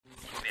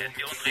werden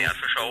wir unsere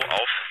erste Show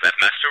auf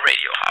Webmaster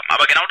Radio haben.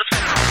 Aber genau das...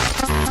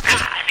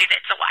 Sie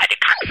sind so eine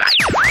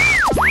Kackseite.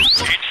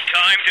 It's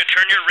time to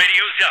turn your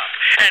radios up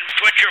and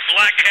put your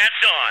black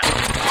hats on.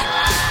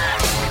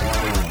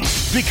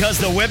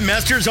 Because the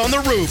webmasters on the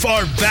roof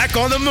are back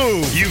on the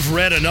move. You've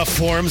read enough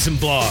forums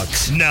and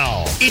blogs.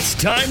 Now, it's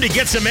time to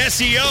get some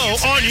SEO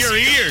on your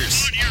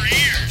ears.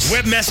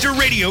 Webmaster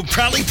Radio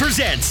proudly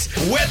presents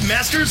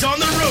Webmasters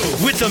on the Roof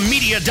with the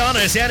media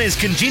Adonis and his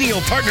congenial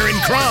partner in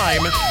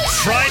crime,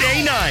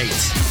 Friday Night.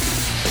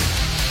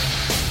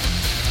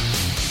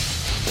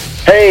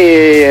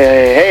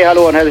 Hey,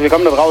 hallo und herzlich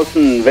willkommen da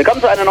draußen.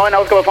 Willkommen zu einer neuen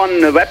Ausgabe von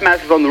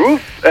Webmasters on the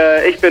Roof.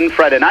 Ich bin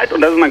Friday Night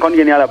und das ist mein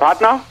kongenialer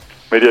Partner.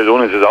 Media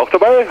Adonis ist auch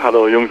dabei.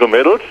 Hallo Jungs und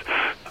Mädels.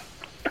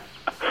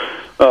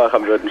 Ach,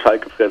 haben wir heute einen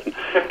Schalt gefressen.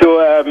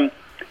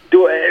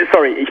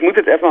 Sorry, ich muss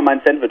jetzt erstmal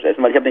mein Sandwich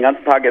essen, weil ich habe den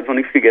ganzen Tag jetzt noch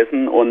nichts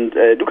gegessen und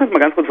du kannst mal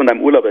ganz kurz von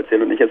deinem Urlaub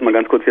erzählen und ich esse mal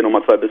ganz kurz hier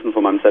nochmal 2 Bissen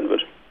von meinem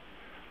Sandwich.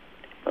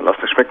 Dann lass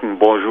es schmecken.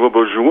 Bonjour,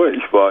 bonjour.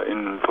 Ich war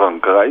in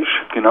Frankreich,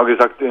 genau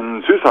gesagt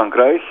in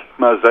Südfrankreich,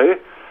 Marseille.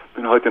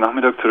 Bin heute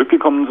Nachmittag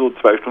zurückgekommen, so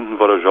 2 Stunden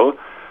vor der Show.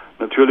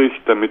 Natürlich,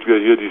 damit wir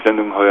hier die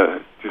Sendung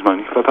diesmal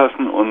nicht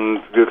verpassen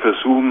und wir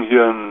versuchen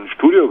hier einen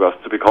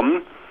Studiogast zu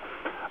bekommen.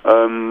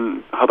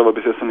 Hat aber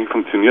bis jetzt noch nicht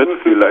funktioniert.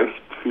 Vielleicht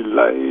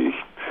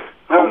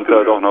kommt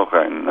er doch noch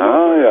rein.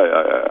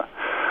 Ja.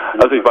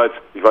 Also ich war jetzt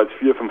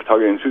 4-5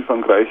 Tage in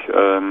Südfrankreich.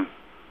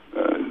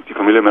 Die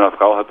Familie meiner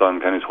Frau hat da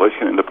ein kleines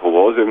Häuschen in der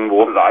Provence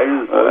irgendwo.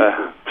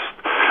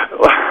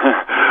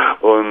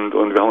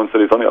 Und wir haben uns da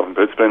die Sonne auf den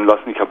Pelz brennen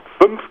lassen. Ich habe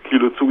 5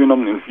 Kilo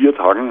zugenommen in 4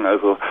 Tagen.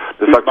 Also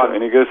das sagt schon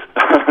einiges.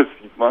 Das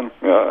sieht man.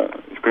 Ja,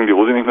 ich bringe die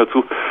Hose nicht mehr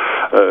zu.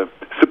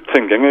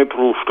 17 Gänge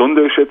pro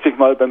Stunde, schätze ich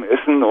mal, beim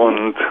Essen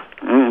und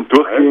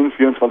durchgehen,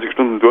 24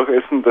 Stunden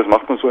durchessen. Das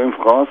macht man so in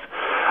France.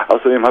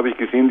 Außerdem habe ich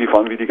gesehen, die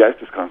fahren wie die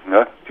Geisteskranken.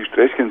 Ja? Die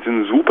Sträßchen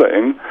sind super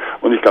eng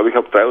und ich glaube, ich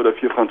habe 3 oder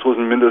 4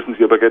 Franzosen mindestens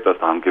ihr Baguette aus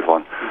der Hand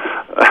gefahren.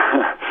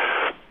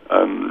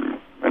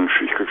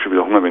 Mensch, ich krieg schon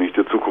wieder Hunger, wenn ich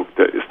dir zugucke.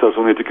 Der ist da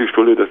so eine dicke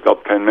Stulle, das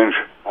glaubt kein Mensch.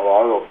 Aber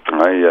hallo.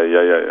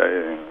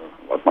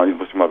 Warte mal, ich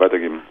muss dir mal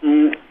weitergeben.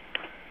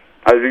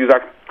 Also wie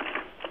gesagt,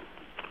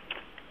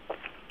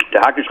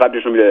 der Haki schreibt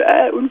dir schon wieder,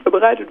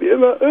 unvorbereitet wie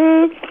immer.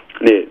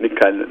 Nee, nicht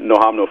kein No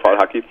Harm, No Foul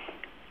Haki.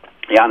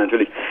 Ja,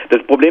 natürlich.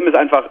 Das Problem ist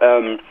einfach,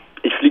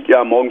 ich fliege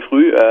ja morgen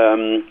früh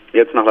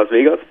jetzt nach Las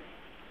Vegas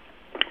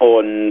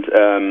und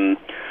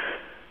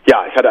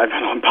ja, ich hatte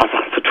einfach noch ein paar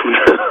Sachen zu tun.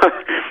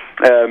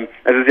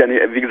 Es ist ja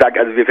nicht, wie gesagt,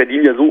 also wir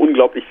verdienen ja so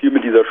unglaublich viel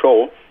mit dieser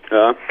Show,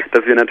 ja,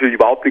 dass wir natürlich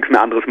überhaupt nichts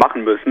mehr anderes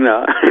machen müssen,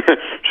 ja.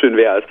 Schön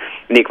wäre es.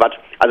 Nee, Quatsch.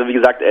 Also wie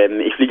gesagt,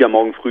 ich fliege ja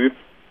morgen früh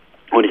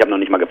und ich habe noch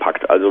nicht mal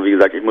gepackt. Also wie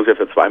gesagt, ich muss ja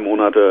für 2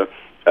 Monate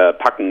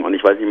packen und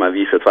ich weiß nicht mal,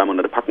 wie ich für 2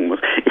 Monate packen muss.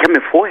 Ich habe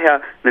mir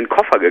vorher einen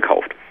Koffer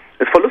gekauft.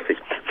 Das ist voll lustig.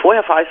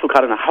 Vorher fahre ich so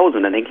gerade nach Hause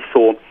und dann denke ich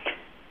so,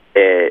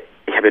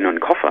 ich habe ja nur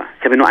einen Koffer.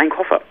 Ich habe ja nur einen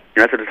Koffer.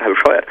 Das ist total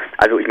bescheuert.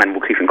 Also ich meine, wo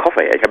kriege ich einen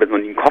Koffer her? Ich habe jetzt noch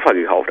nie einen Koffer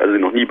gekauft, also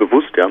noch nie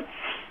bewusst, ja.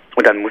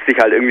 Und dann musste ich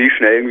halt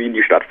schnell in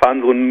die Stadt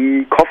fahren, so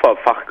ein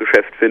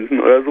Kofferfachgeschäft finden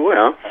oder so,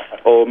 ja,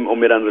 um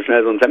mir dann so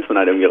schnell so einen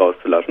Samsonite irgendwie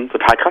rauszulassen.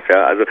 Total krass,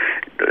 ja, also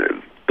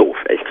doof,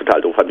 echt total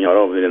doof. Hat mich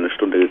auch wieder eine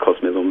Stunde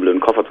gekostet, mir so einen blöden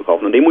Koffer zu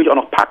kaufen. Und den muss ich auch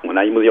noch packen und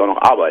eigentlich muss ich auch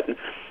noch arbeiten.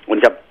 Und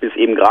ich habe bis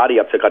eben gerade, ihr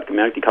habt es ja gerade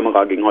gemerkt, die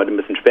Kamera ging heute ein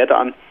bisschen später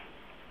an.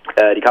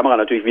 Die Kamera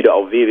natürlich wieder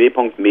auf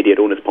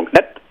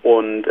www.mediadonis.net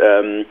und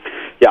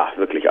ja,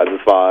 wirklich, also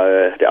es war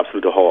der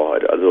absolute Horror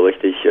heute, also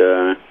richtig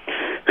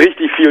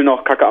viel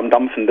noch Kacke am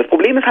Dampfen. Das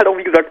Problem ist halt auch,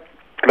 wie gesagt,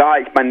 klar,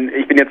 ich meine,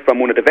 ich bin jetzt 2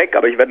 Monate weg,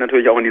 aber ich werde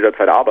natürlich auch in dieser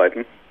Zeit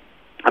arbeiten.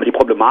 Aber die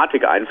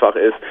Problematik einfach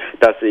ist,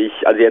 dass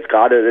also jetzt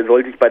gerade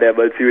sollte ich bei der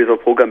World Series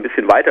of Poker ein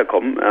bisschen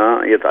weiterkommen,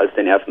 jetzt als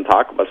den ersten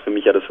Tag, was für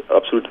mich ja das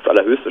absolut das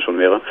Allerhöchste schon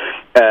wäre,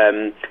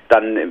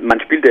 dann, man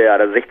spielt ja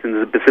da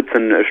 16 bis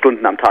 17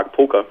 Stunden am Tag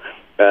Poker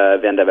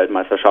während der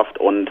Weltmeisterschaft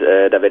und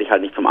da werde ich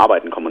halt nicht zum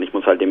Arbeiten kommen und ich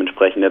muss halt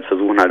dementsprechend jetzt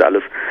versuchen halt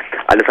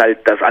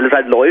dass alles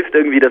halt läuft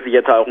irgendwie, dass ich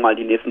jetzt auch mal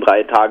die nächsten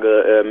 3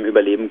 Tage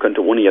überleben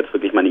könnte, ohne jetzt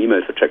wirklich meine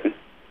E-Mails zu checken.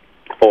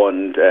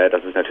 Und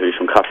das ist natürlich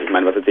schon krass. Ich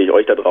meine, was erzähle ich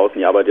euch da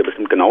draußen? Ihr arbeitet ja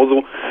bestimmt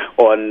genauso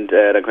und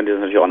dann könnt ihr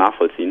das natürlich auch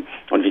nachvollziehen.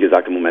 Und wie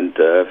gesagt, im Moment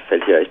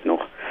fällt hier echt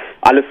noch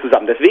alles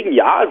zusammen. Deswegen,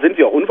 ja, sind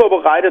wir auch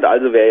unvorbereitet.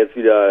 Also wer jetzt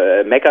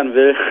wieder meckern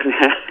will,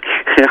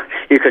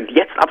 ihr könnt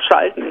jetzt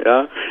abschalten.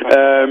 Ja.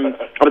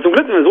 Aber zum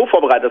Glück sind wir so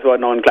vorbereitet, dass wir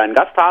heute noch einen kleinen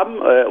Gast haben.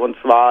 Und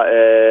zwar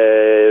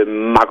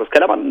Markus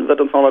Kellermann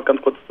wird uns noch mal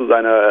ganz kurz zu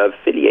seiner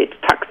Affiliate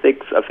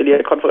Tactics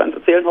Affiliate-Konferenz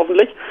erzählen,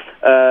 hoffentlich.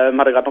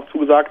 Hat er gerade noch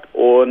zugesagt.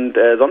 Und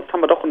sonst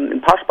haben wir doch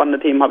ein paar spannende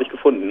Themen, habe ich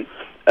gefunden.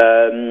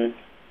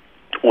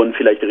 Und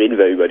vielleicht reden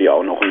wir über die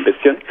auch noch ein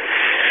bisschen.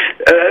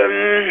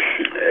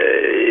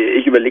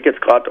 Ich überlege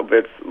jetzt gerade,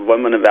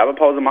 wollen wir eine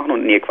Werbepause machen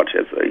und nee, Quatsch,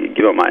 jetzt gehen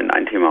wir mal in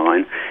ein Thema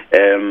rein.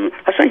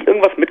 Hast du eigentlich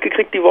irgendwas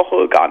mitgekriegt die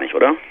Woche? Gar nicht,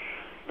 oder?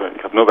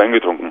 Ich habe nur Wein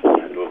getrunken.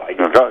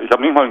 Ja, klar, ich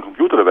habe nicht mal einen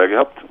Computer dabei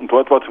gehabt und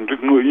dort war zum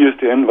Glück nur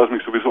ISDN, was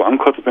mich sowieso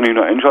ankotzt, wenn ich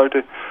nur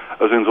einschalte.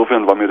 Also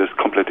insofern war mir das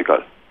komplett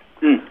egal.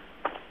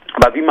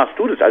 Aber wie machst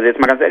du das? Also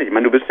jetzt mal ganz ehrlich, ich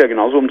meine, du bist ja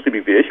genauso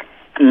umtriebig wie ich.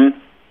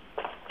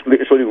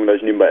 Entschuldigung, dass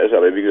ich nebenbei esse,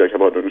 aber wie gesagt, ich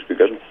habe heute nicht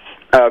gegessen.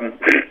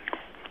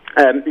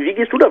 Wie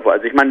gehst du davor?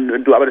 Also ich meine,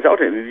 du arbeitest ja auch,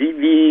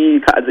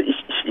 also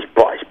ich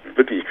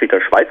kriege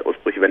da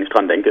Schweißausbrüche, wenn ich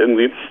dran denke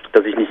irgendwie,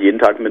 dass ich nicht jeden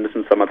Tag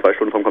mindestens 2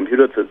 Stunden vom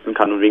Computer sitzen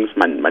kann und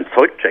wenigstens mein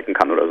Zeug checken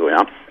kann oder so,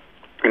 ja.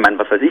 Ich meine,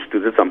 was weiß ich,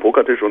 du sitzt am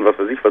Pokertisch und was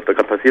weiß ich, was da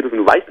gerade passiert ist und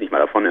du weißt nicht mal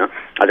davon, ja.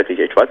 Also da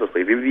kriege ich echt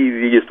Schweißausbrüche.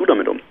 Wie gehst du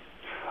damit um?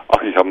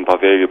 Ach, ich habe ein paar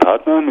fähige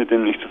Partner, mit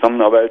denen ich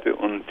zusammenarbeite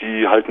und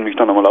die halten mich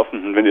dann am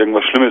Laufenden, wenn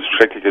irgendwas Schlimmes,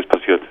 Schreckliches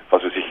passiert.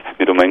 Was weiß ich,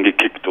 eine Domain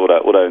gekickt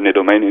oder eine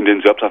Domain in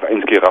den Surfsaft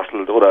 1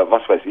 gerasselt oder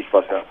was weiß ich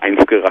was, ja.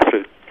 1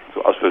 gerasselt.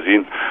 So aus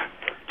Versehen.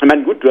 Ich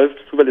meine, gut, du hast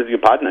zuverlässige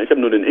Partner, ich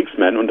habe nur den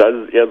X-Man und da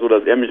ist es eher so,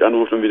 dass er mich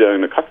anruft und wieder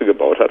eine Kacke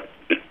gebaut hat,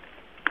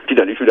 die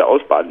da nicht wieder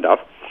ausbaden darf.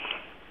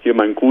 Hier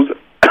mein Gruß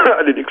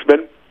an den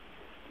X-Man.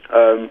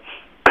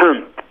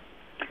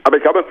 Aber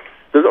ich glaube,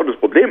 das ist auch das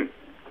Problem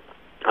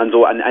an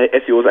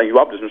SEOs eigentlich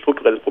überhaupt. Das ist ein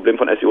strukturelles Problem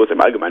von SEOs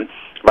im Allgemeinen,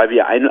 weil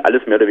wir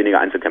alles mehr oder weniger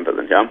Einzelkämpfer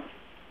sind, ja.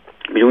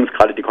 Wie uns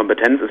gerade die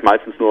Kompetenz ist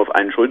meistens nur auf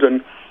 2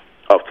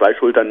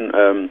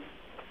 Schultern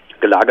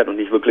gelagert und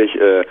nicht wirklich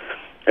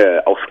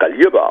auch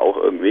skalierbar auch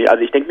irgendwie.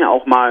 Also ich denke mir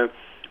auch mal,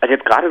 also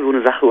jetzt gerade so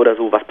eine Sache oder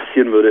so, was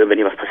passieren würde, wenn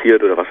hier was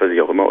passiert oder was weiß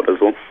ich auch immer oder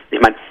so. Ich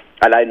meine,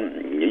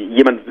 allein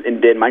jemand,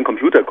 der in meinen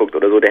Computer guckt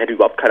oder so, der hätte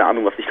überhaupt keine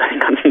Ahnung, was ich da den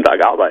ganzen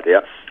Tag arbeite,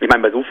 ja. Ich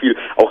meine, bei so viel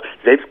auch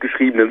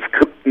selbstgeschriebenen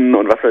Skripten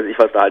und was weiß ich,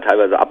 was da halt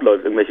teilweise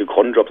abläuft, irgendwelche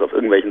Cron-Jobs auf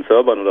irgendwelchen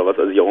Servern oder was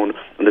weiß ich auch, und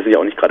das sind ja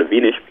auch nicht gerade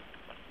wenig.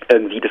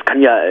 Irgendwie, das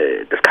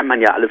kann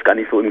man ja alles gar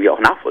nicht so irgendwie auch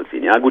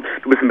nachvollziehen, ja. Gut,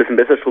 du bist ein bisschen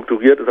besser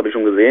strukturiert, das habe ich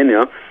schon gesehen,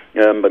 ja.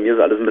 Bei mir ist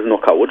alles ein bisschen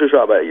noch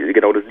chaotischer, aber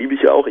genau das liebe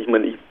ich ja auch. Ich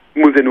meine,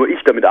 muss ja nur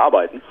damit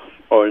arbeiten.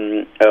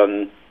 Und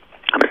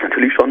aber das ist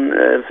natürlich schon,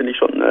 finde ich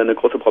schon eine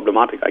große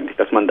Problematik eigentlich,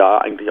 dass man da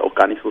eigentlich auch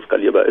gar nicht so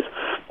skalierbar ist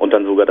und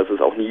dann sogar, dass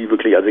es auch nie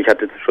wirklich, also ich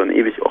hatte jetzt schon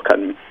ewig auch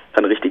keinen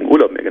richtigen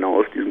Urlaub mehr, genau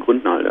aus diesen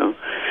Gründen halt, ja.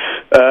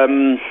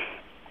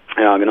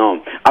 Ja, genau.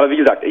 Aber wie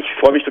gesagt, ich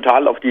freue mich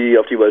total auf die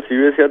World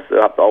Series jetzt,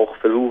 habe auch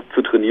versucht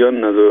zu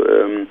trainieren, also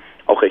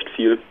auch recht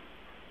viel,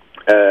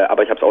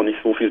 aber ich habe es auch nicht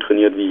so viel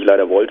trainiert, wie ich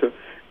leider wollte.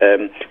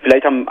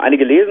 Vielleicht haben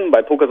einige gelesen,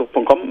 bei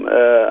pokersucht.com,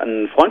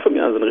 ein Freund von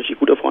mir, also ein richtig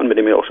guter Freund, mit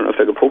dem ich auch schon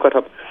öfter gepokert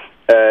habe,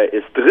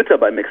 ist Dritter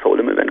beim Max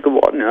Hold'em Event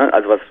geworden, ja,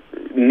 also was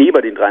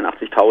neben den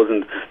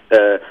 83.000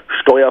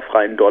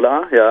 steuerfreien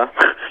Dollar, ja,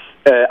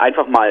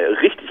 einfach mal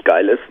richtig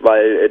geil ist,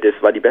 weil das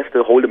war die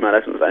beste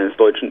Hold'em-Leistung eines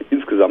Deutschen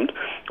insgesamt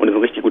und ist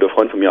ein richtig guter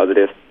Freund von mir, also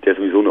der ist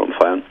sowieso nur am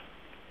Feiern.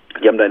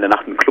 Die haben da in der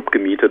Nacht einen Club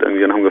gemietet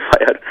irgendwie und haben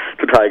gefeiert,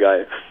 total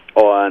geil.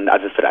 Und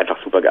also es wird einfach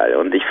super geil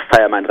und ich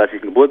feiere meinen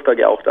 30. Geburtstag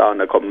ja auch da und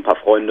da kommen ein paar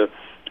Freunde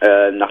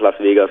nach Las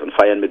Vegas und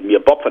feiern mit mir.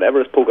 Bob von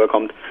Everest Poker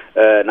kommt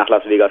nach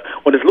Las Vegas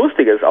und das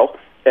Lustige ist auch,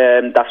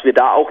 dass wir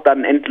da auch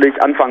dann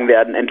endlich anfangen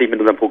werden, endlich mit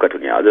unserem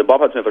Pokerturnier. Also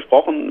Bob hat es mir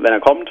versprochen, wenn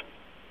er kommt,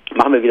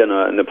 machen wir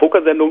wieder eine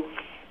Pokersendung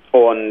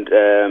und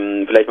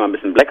vielleicht mal ein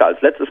bisschen blacker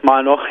als letztes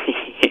Mal noch.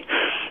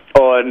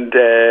 Und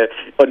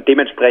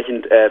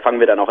dementsprechend fangen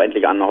wir dann auch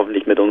endlich an,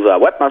 hoffentlich mit unserer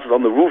Webmasters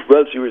on the Roof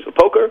World Series of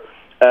Poker.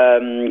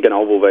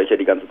 Genau, wo wir ja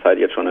die ganze Zeit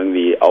jetzt schon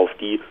irgendwie auf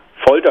die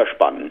Folter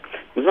spannen.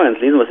 Muss man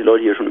jetzt lesen, was die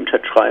Leute hier schon im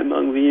Chat schreiben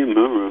irgendwie.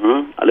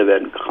 Alle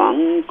werden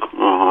krank.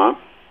 Aha.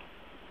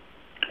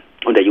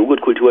 Und der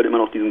Joghurtkultur hat immer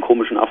noch diesen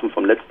komischen Affen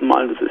vom letzten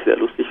Mal, das ich sehr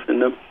lustig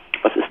finde.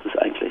 Was ist das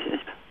eigentlich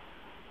echt?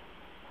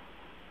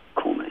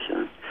 Komisch, ja.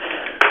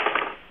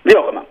 Wie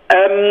auch immer.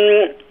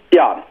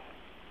 Ja.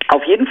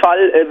 Auf jeden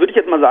Fall würde ich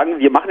jetzt mal sagen,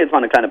 wir machen jetzt mal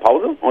eine kleine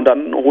Pause und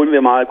dann holen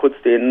wir mal kurz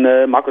den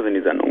Markus in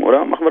die Sendung,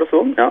 oder? Machen wir das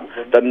so? Ja.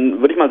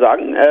 Dann würde ich mal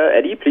sagen,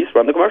 Eddie, please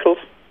run the commercials.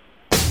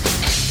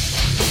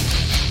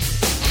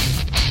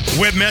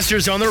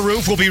 Webmasters on the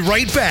Roof will be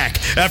right back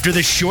after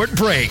this short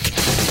break.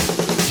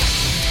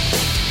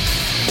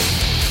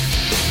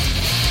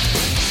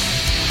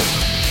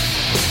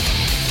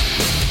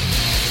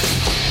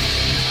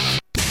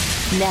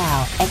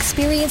 Now,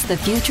 experience the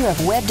future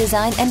of web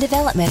design and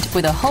development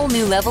with a whole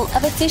new level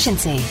of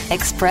efficiency,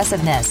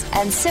 expressiveness,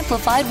 and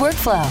simplified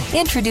workflow.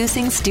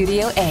 Introducing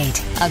Studio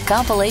 8, a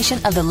compilation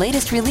of the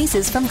latest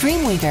releases from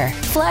Dreamweaver,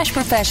 Flash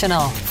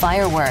Professional,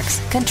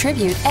 Fireworks,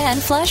 Contribute, and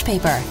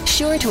Flashpaper.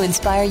 Sure to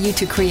inspire you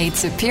to create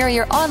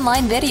superior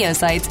online video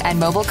sites and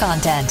mobile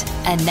content.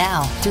 And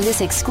now, through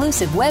this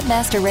exclusive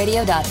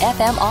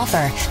WebmasterRadio.fm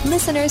offer,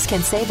 listeners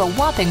can save a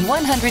whopping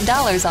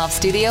 $100 off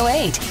Studio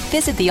 8.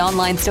 Visit the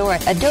online store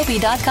at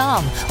Adobe.com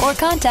or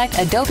contact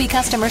Adobe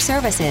Customer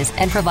Services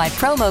and provide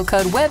promo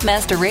code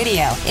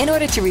WebmasterRadio in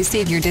order to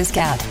receive your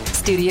discount.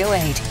 Studio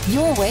 8,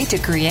 your way to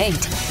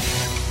create.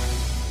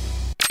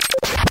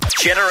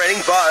 Generating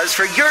buzz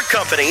for your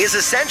company is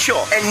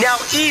essential and now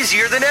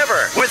easier than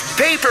ever with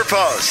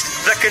PaperPost,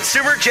 the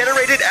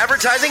consumer-generated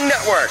advertising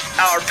network.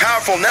 Our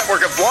powerful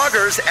network of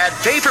bloggers at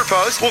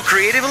PaperPost will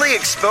creatively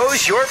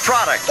expose your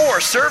product or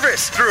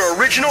service through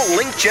original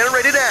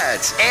link-generated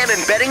ads and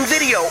embedding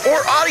video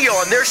or audio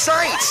on their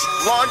sites.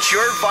 Launch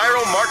your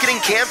viral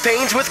marketing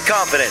campaigns with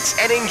confidence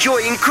and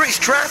enjoy increased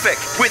traffic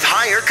with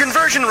higher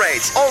conversion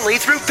rates only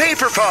through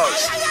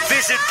PaperPost.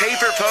 Visit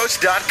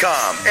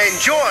paperpost.com and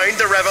join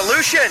the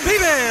revolution.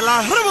 ¡Vive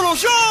la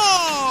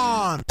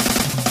revolución!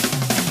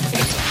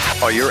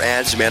 Are your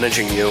ads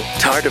managing you?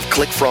 Tired of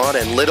click fraud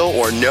and little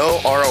or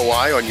no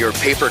ROI on your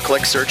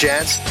pay-per-click search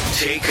ads?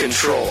 Take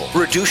control.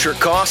 Reduce your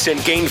costs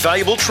and gain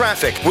valuable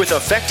traffic with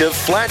effective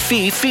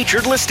flat-fee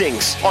featured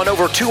listings on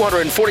over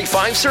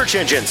 245 search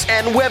engines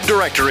and web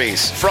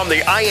directories from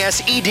the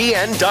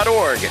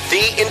ISEDN.org,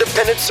 the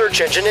independent search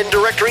engine and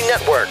directory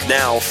network.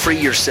 Now free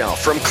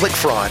yourself from click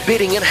fraud,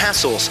 bidding, and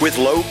hassles with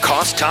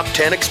low-cost top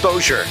 10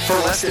 exposure for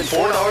less than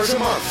 $4 a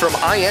month from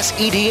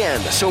ISEDN.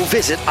 So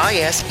visit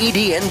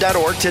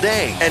ISEDN.org today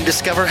and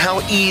discover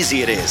how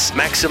easy it is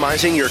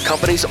maximizing your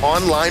company's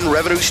online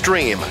revenue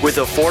stream with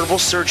affordable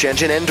search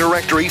engine and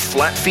directory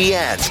flat fee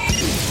ads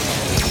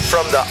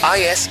from the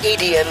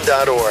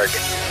ISEDN.org.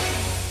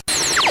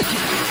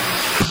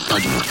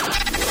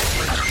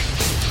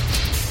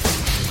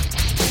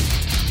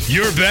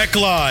 You're back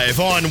live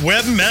on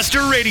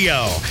Webmaster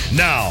Radio.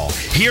 Now,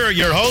 here are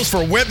your hosts for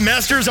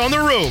Webmasters on the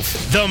Roof,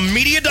 the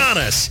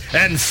Mediadonis,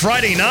 and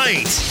Friday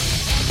Night.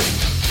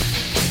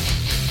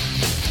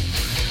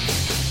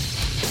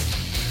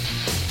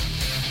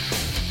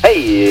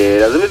 Hey,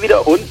 da sind wir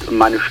wieder und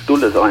meine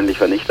Stulle ist auch endlich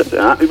vernichtet.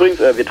 Ja. Übrigens,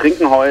 wir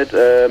trinken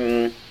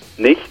heute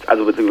nichts,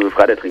 also beziehungsweise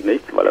Freitag trinkt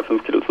nichts, weil er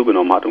 5 Kilo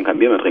zugenommen hat und kein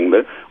Bier mehr trinken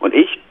will. Und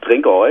ich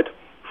trinke heute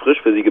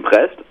frisch für sie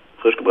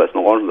frisch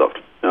gepressten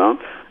Orangensaft. Ja.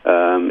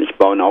 Ich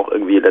bin auch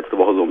irgendwie letzte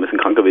Woche so ein bisschen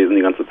krank gewesen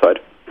die ganze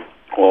Zeit.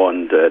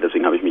 Und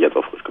deswegen habe ich mich jetzt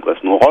auf frisch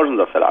gepressten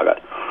Orangensaft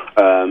verlagert.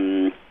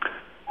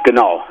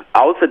 Genau.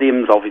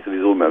 Außerdem saufe ich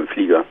sowieso immer im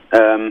Flieger.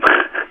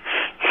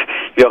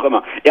 Wie auch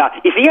immer. Ja,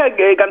 ich sehe ja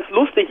ganz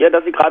lustig,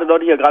 dass Sie gerade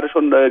Leute hier gerade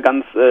schon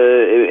ganz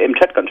im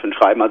Chat ganz schön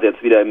schreiben, also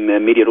jetzt wieder im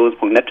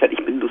Mediadonis.net Chat.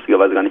 Ich bin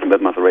lustigerweise gar nicht im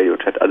Webmaster Radio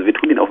Chat, also wir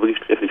tun ihn auch wirklich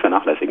sträflich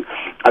vernachlässigen.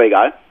 Aber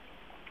egal.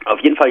 Auf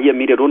jeden Fall hier im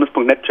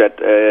Mediadonis.net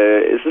Chat.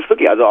 Es ist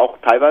wirklich, also auch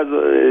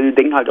teilweise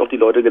denken halt auch die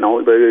Leute genau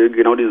über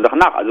genau diese Sachen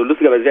nach. Also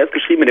lustigerweise selbst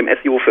geschrieben mit dem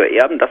SEO für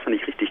Erben, das fand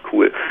ich richtig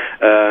cool.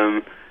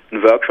 Ein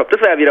Workshop, das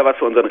wäre ja wieder was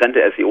für unseren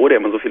Rente-SEO, der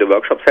immer so viele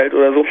Workshops hält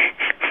oder so.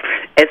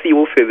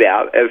 SEO für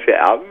Erben.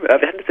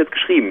 Wer hat das jetzt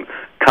geschrieben?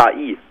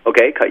 KI,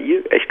 okay,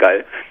 KI, echt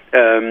geil.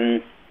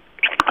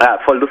 Ja,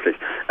 voll lustig.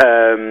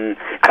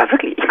 Aber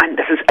wirklich, ich meine,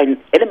 das ist ein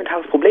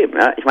elementares Problem.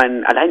 Ja? Ich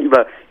meine, allein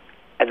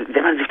also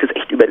wenn man sich das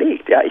echt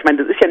überlegt, ja, ich meine,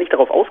 das ist ja nicht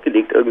darauf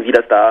ausgelegt irgendwie,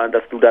 dass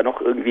du da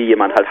noch irgendwie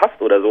jemand halt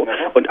hast oder so.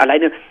 Und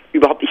alleine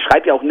überhaupt, ich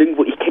schreibe ja auch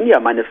nirgendwo, ich kenne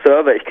ja meine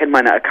Server, ich kenne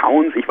meine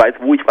Accounts, ich weiß,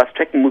 wo ich was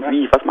checken muss,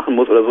 wie ich was machen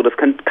muss oder so, das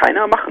könnte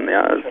keiner machen,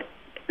 ja.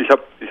 Ich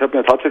hab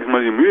mir tatsächlich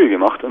mal die Mühe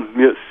gemacht und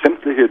mir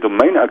sämtliche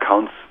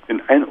Domain-Accounts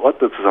in einen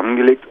Ordner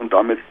zusammengelegt und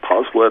damit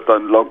Passwörter,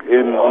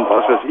 Login und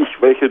was weiß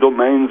ich, welche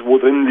Domains wo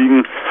drin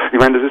liegen. Ich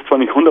meine, das ist zwar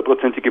nicht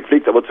 100%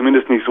 gepflegt, aber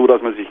zumindest nicht so,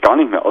 dass man sich gar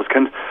nicht mehr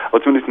auskennt,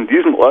 aber zumindest in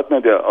diesem Ordner,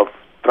 der auf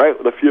 3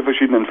 oder 4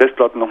 verschiedenen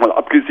Festplatten nochmal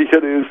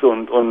abgesichert ist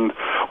und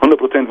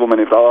 100%, wo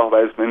meine Frau auch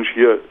weiß, Mensch,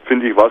 hier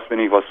finde ich was, wenn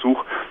ich was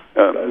suche.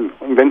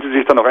 Wenn sie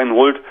sich dann noch einen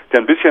holt, der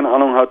ein bisschen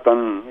Ahnung hat,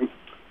 dann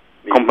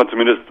kommt man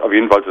zumindest auf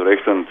jeden Fall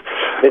zurecht und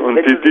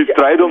die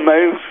 3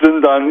 Domains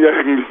sind dann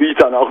irgendwie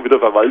dann auch wieder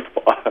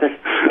verwaltbar.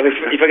 Aber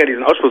ich fand ja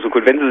diesen Ausspruch so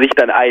cool, wenn sie sich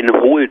dann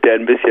einen holt, der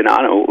ein bisschen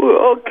Ahnung,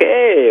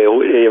 okay,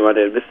 hol dir jemand,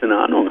 der ein bisschen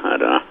Ahnung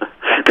hat.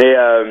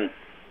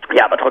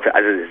 Ja, aber trotzdem,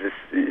 also es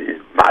ist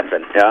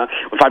Wahnsinn, ja.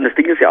 Und vor allem das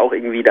Ding ist ja auch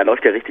irgendwie, da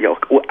läuft ja richtig auch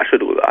Asche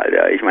drüber,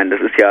 Alter. Ich meine, das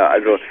ist ja,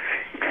 also,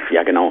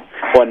 ja genau.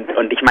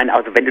 Und ich meine,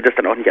 also wenn du das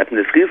dann auch nicht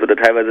administrierst oder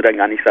teilweise dann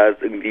gar nicht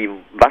sagst, irgendwie,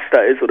 was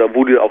da ist oder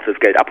wo du auch das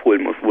Geld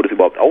abholen musst, wo das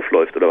überhaupt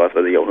aufläuft oder was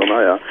weiß ich auch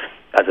immer, ja.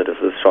 Also das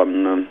ist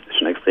schon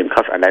extrem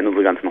krass. Allein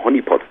unsere ganzen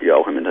Honeypots, die ja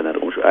auch im Internet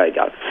rumschwimmen.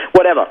 Egal.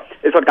 Whatever.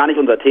 Ist heute gar nicht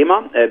unser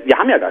Thema. Wir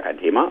haben ja gar kein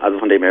Thema, also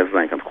von dem her ist es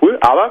eigentlich ganz cool.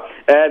 Aber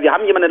wir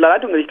haben jemanden in der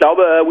Leitung und ich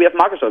glaube, we have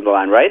Markus on the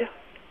line, right?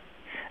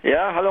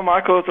 Ja, hallo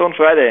Markus und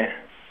Friday.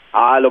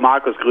 Hallo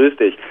Markus, grüß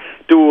dich.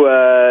 Du,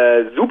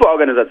 super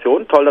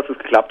Organisation, toll, dass es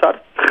geklappt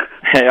hat.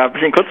 Ja, ein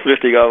bisschen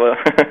kurzfristig, aber...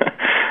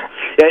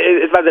 Ja,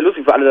 es war sehr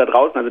lustig für alle da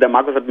draußen. Also der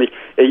Markus hat mich,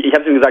 ich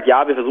habe ihm gesagt,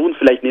 ja, wir versuchen es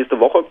vielleicht nächste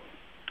Woche,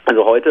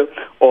 also heute.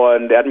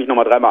 Und er hat mich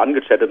nochmal 3-mal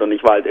angechattet und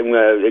ich war halt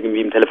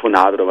irgendwie im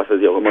Telefonat oder was weiß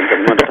ich auch immer und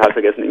habe immer total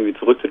vergessen, irgendwie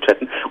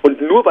zurückzuchatten. Und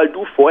nur weil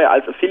du vorher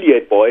als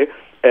Affiliate Boy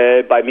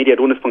bei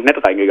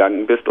Mediadonis.net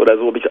reingegangen bist oder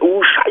so, habe ich gesagt,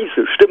 oh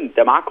scheiße, stimmt,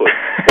 der Markus.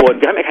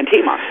 Und wir haben ja kein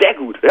Thema, sehr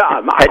gut.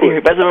 Ja, Markus. Hätte ich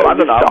mich besser mit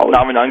einem anderen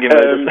Namen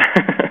angemeldet.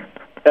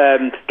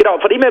 Genau,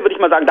 von dem her würde ich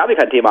mal sagen, da wir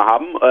kein Thema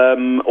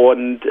haben.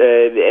 Und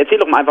erzähl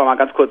doch mal einfach mal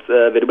ganz kurz,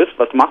 wer du bist,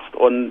 was du machst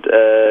und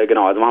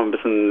genau, also machen wir ein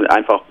bisschen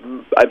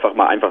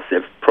einfach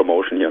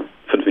Selbstpromotion hier,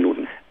 5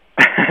 Minuten.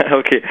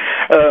 Okay,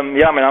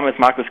 ja, mein Name ist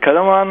Markus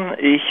Kellermann.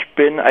 Ich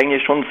bin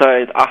eigentlich schon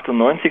seit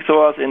 98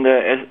 sowas in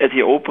der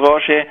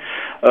SEO-Branche.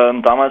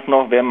 Damals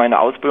noch während meiner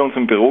Ausbildung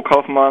zum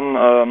Bürokaufmann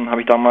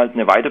habe ich damals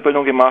eine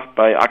Weiterbildung gemacht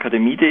bei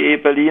akademie.de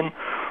Berlin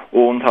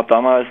und habe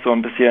damals so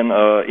ein bisschen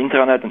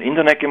Intranet und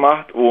Internet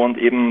gemacht und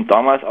eben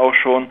damals auch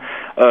schon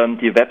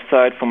die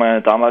Website von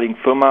meiner damaligen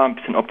Firma ein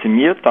bisschen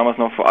optimiert, damals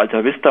noch für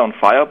Alta Vista und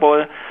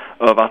Fireball,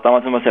 was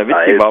damals immer sehr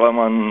witzig war, weil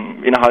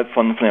man innerhalb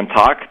von einem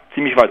Tag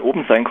ziemlich weit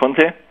oben sein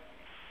konnte.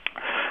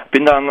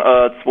 Bin dann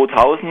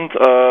 2000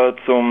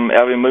 zum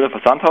Erwin Müller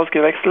Versandhaus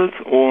gewechselt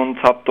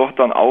und habe dort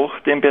dann auch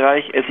den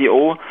Bereich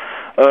SEO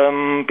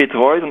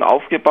betreut und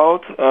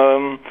aufgebaut.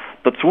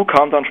 Dazu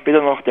kam dann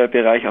später noch der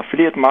Bereich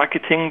Affiliate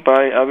Marketing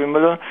bei Erwin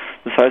Müller.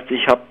 Das heißt,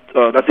 ich habe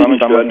zusammen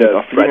damals mit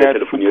Affiliate,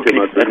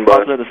 Superclicks,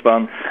 AdBuzzer, das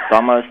waren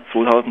damals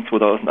 2000,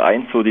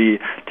 2001 so die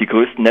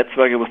größten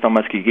Netzwerke, was es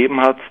damals gegeben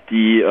hat,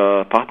 die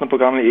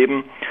Partnerprogramme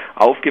eben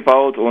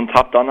aufgebaut und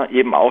habe dann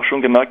eben auch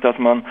schon gemerkt, dass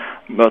man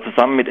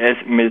zusammen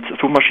mit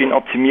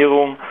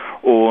Suchmaschinenoptimierung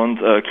und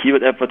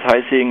Keyword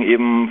Advertising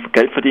eben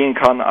Geld verdienen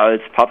kann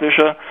als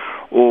Publisher.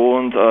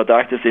 Und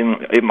da ich das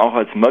eben auch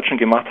als Merchant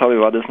gemacht habe,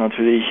 war das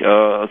natürlich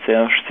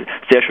sehr,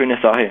 sehr schöne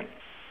Sache.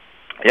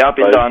 Ja,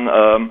 bin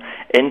dann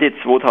Ende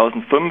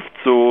 2005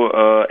 zu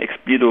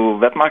Explido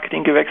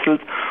Webmarketing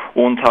gewechselt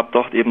und habe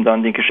dort eben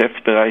dann den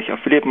Geschäftsbereich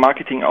Affiliate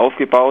Marketing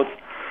aufgebaut,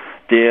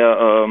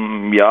 der,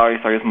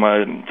 ich sage jetzt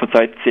mal,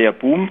 zurzeit sehr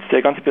boomt,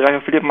 der ganze Bereich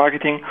Affiliate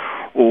Marketing.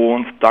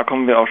 Und da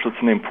kommen wir auch schon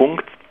zu dem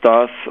Punkt,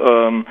 dass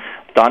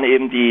dann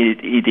eben die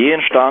Idee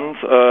entstand,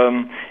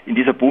 in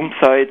dieser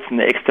Boomzeit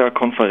eine extra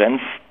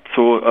Konferenz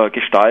zu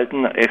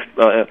gestalten,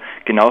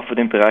 genau für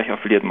den Bereich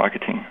Affiliate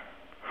Marketing.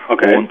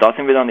 Okay. Und da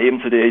sind wir dann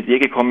eben zu der Idee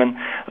gekommen,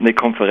 eine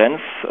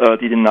Konferenz,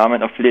 die den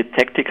Namen Affiliate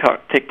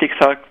Tactics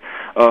hat,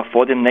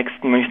 vor dem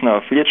nächsten Münchner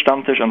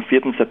Affiliate-Stammtisch am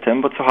 4.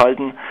 September zu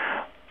halten.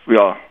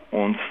 Ja,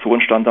 und so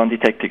entstand dann die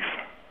Tactics.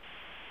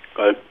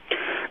 Geil.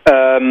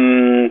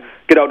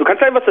 Genau, du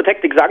kannst ja etwas zur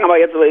Taktik sagen, aber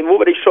jetzt, wo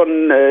wir dich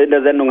schon in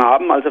der Sendung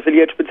haben, als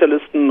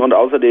Affiliate-Spezialisten und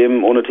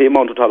außerdem ohne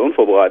Thema und total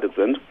unvorbereitet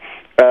sind,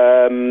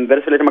 wäre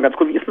das vielleicht mal ganz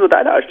cool, wie ist denn so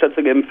deine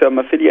Einschätzung im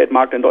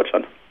Affiliate-Markt in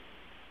Deutschland?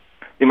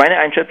 Wie meine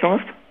Einschätzung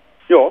ist?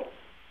 Ja.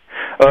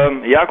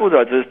 Ja gut,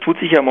 also es tut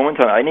sich ja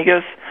momentan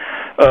einiges.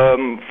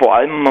 Vor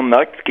allem, man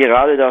merkt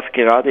gerade, dass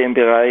gerade im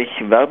Bereich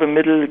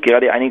Werbemittel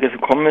gerade einiges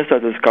gekommen ist.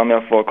 Also es kam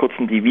ja vor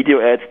kurzem die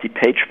Video-Ads, die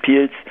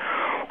Page-Peels.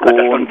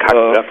 Und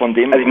von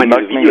dem merkt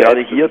man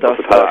gerade hier, dass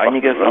da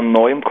einiges an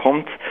Neuem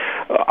kommt.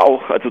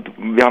 Auch, also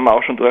wir haben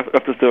auch schon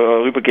öfters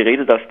darüber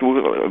geredet, dass du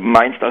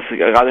meinst, dass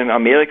gerade in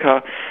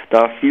Amerika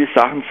da viel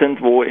Sachen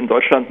sind, wo in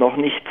Deutschland noch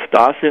nicht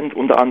da sind.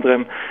 Unter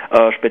anderem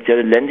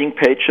spezielle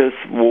Landing-Pages,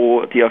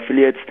 wo die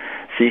Affiliates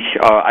sich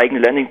eigene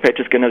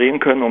Landingpages generieren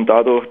können, um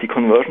dadurch die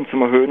Conversion zu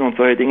erhöhen und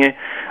solche Dinge.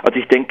 Also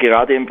ich denke,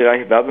 gerade im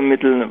Bereich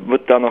Werbemittel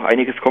wird da noch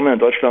einiges kommen in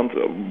Deutschland.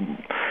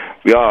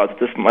 Ja, also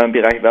das ist mal im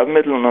Bereich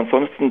Werbemittel und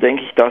ansonsten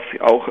denke ich, dass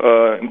auch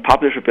im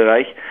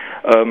Publisher-Bereich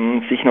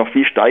sich noch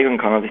viel steigern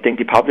kann. Also ich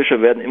denke, die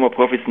Publisher werden immer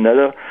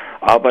professioneller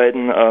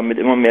arbeiten mit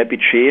immer mehr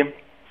Budget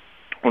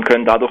und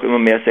können dadurch immer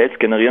mehr Sales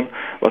generieren,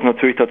 was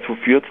natürlich dazu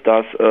führt,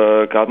 dass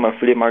gerade im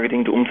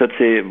Affiliate-Marketing die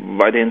Umsätze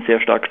weiterhin sehr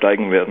stark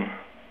steigen werden.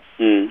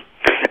 Hm.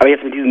 Aber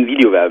jetzt mit diesen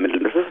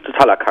Videowerbemitteln, das ist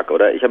totaler Kack,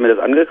 oder? Ich habe mir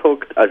das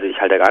angeguckt, also ich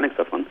halte ja gar nichts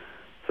davon.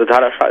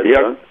 Totaler Scheiß, ja.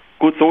 Oder?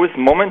 Gut, so wie es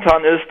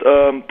momentan ist,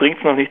 bringt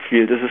es noch nicht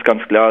viel, das ist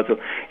ganz klar. Also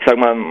ich sag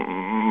mal,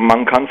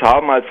 man kann es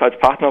haben als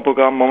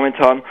Partnerprogramm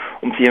momentan,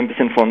 um sich ein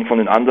bisschen von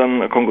den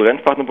anderen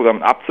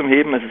Konkurrenzpartnerprogrammen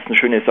abzuheben. Es ist eine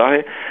schöne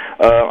Sache,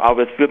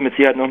 aber es führt mit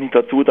Sicherheit noch nicht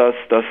dazu, dass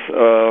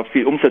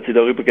viel Umsätze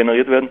darüber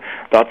generiert werden.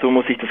 Dazu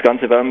muss sich das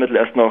ganze Werbemittel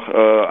erst noch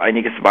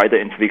einiges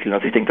weiterentwickeln.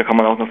 Also ich denke, da kann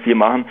man auch noch viel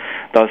machen,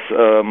 dass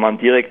man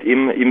direkt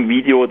im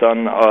Video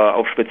dann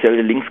auf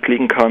spezielle Links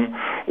klicken kann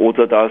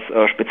oder dass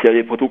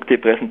spezielle Produkte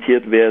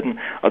präsentiert werden.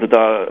 Also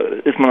da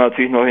ist man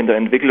natürlich noch in der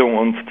Entwicklung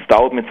und es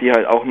dauert mit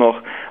Sicherheit auch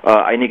noch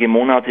einige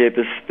Monate,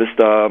 bis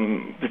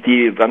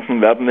die ganzen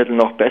Werbemittel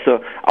noch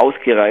besser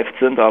ausgereift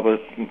sind, aber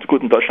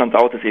gut, in Deutschland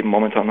dauert es eben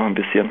momentan noch ein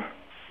bisschen.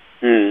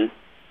 Mhm.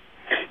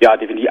 Ja,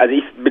 definitiv. Also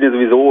ich bin ja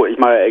sowieso, ich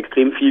mache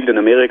extrem viel in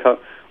Amerika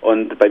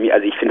und bei mir,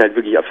 also ich finde halt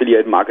wirklich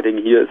Affiliate-Marketing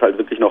hier ist halt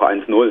wirklich noch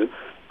 1-0.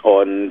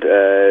 Und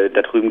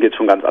da drüben geht es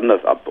schon ganz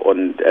anders ab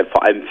und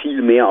vor allem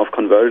viel mehr auf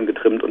Conversion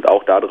getrimmt und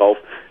auch darauf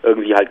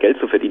irgendwie halt Geld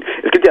zu verdienen.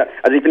 Es gibt ja,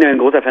 also ich bin ja ein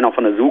großer Fan auch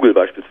von der Zoogle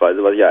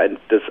beispielsweise, was ich ja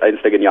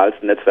eines der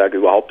genialsten Netzwerke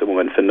überhaupt im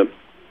Moment finde.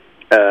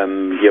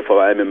 Hier vor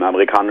allem im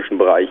amerikanischen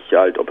Bereich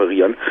halt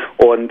operieren.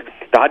 Und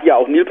da hat ja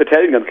auch Neil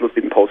Patel einen ganz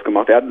lustigen Post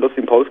gemacht. Er hat einen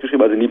lustigen Post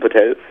geschrieben, also Neil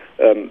Patel,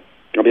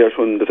 habe ich ja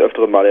schon des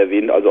Öfteren mal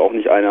erwähnt, also auch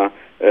nicht einer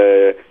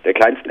der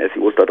kleinsten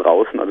SEOs da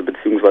draußen, also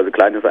beziehungsweise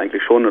klein ist er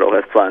eigentlich schon und auch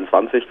erst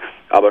 22,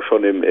 aber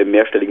schon im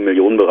mehrstelligen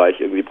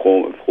Millionenbereich irgendwie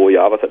pro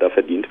Jahr, was er da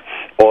verdient.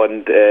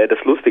 Und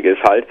das Lustige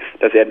ist halt,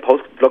 dass er einen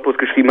Blogpost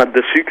geschrieben hat,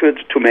 The Secret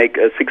to make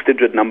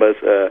 6-digit numbers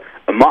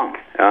a month.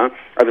 Ja?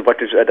 Also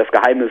praktisch das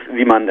Geheimnis,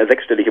 wie man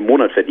 6-stellig im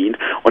Monat verdient.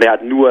 Und er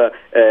hat nur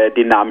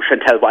den Namen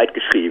Chantal White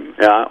geschrieben.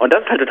 Ja? Und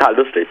das ist halt total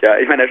lustig. Ja?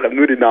 Ich meine, er schreibt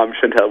nur den Namen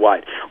Chantal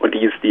White. Und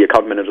die ist die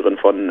Accountmanagerin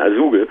von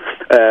Zoogle.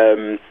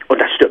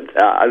 Und das stimmt.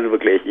 Ja? Also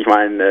wirklich, ich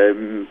meine,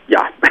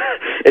 ja.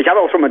 Ich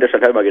habe auch schon mit der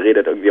Chantal mal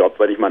geredet, irgendwie, ob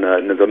ich mal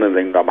eine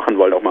Sondersendung da machen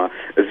wollte, auch mal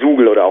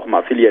Zoogle oder auch mal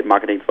Affiliate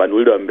Marketing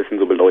 2.0 da ein bisschen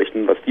so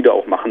beleuchten, was die da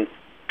auch machen.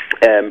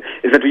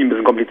 Ist natürlich ein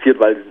bisschen kompliziert,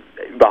 weil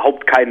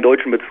überhaupt keinen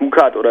deutschen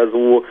Bezug hat oder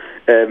so,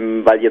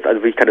 weil jetzt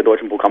also wirklich keine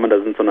deutschen Programme da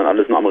sind, sondern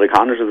alles nur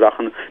amerikanische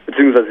Sachen,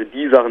 beziehungsweise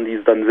die Sachen, die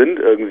es dann sind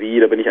irgendwie,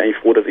 da bin ich eigentlich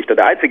froh, dass ich da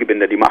der Einzige bin,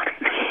 der die macht.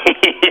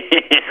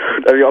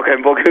 Da habe ich auch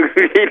keinen Bock,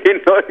 irgendwie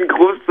den neuen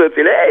Gruß zu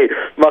erzählen, hey,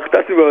 mach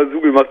das über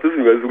Google, mach das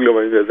über Google,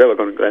 aber ich bin ja selber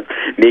Konkurrenz.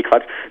 Nee,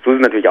 Quatsch, so ist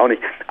es natürlich auch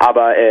nicht.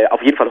 Aber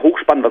auf jeden Fall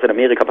hochspannend, was in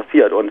Amerika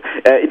passiert. Und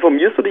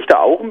informierst du dich da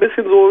auch ein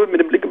bisschen so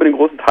mit dem Blick über den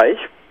großen Teich?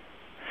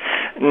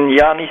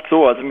 Ja, nicht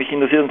so. Also mich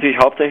interessiert natürlich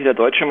hauptsächlich der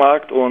deutsche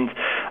Markt und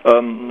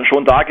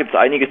schon da gibt es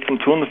einiges zum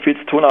tun, viel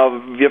zu tun, aber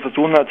wir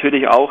versuchen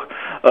natürlich auch,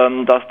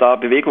 dass da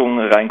Bewegung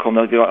reinkommt.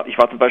 Also ich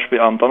war zum Beispiel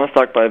am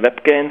Donnerstag bei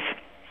WebGains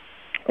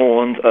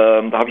und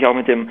da habe ich auch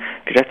mit dem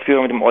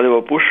Geschäftsführer, mit dem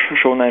Oliver Busch,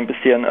 schon ein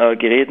bisschen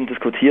geredet und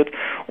diskutiert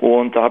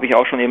und da habe ich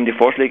auch schon eben die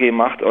Vorschläge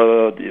gemacht,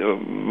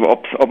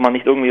 ob man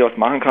nicht irgendwie was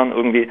machen kann,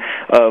 irgendwie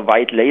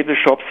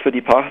White-Label-Shops für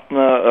die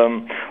Partner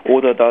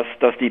oder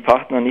dass die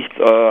Partner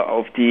nicht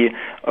auf die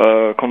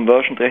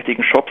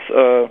conversion-trächtigen Shops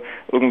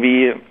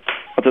irgendwie,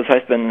 also das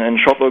heißt, wenn ein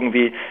Shop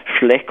irgendwie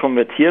schlecht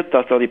konvertiert,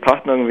 dass da die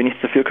Partner irgendwie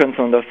nichts dafür können,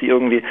 sondern dass sie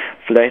irgendwie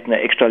vielleicht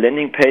eine extra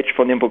Landingpage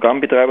von dem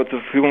Programmbetreiber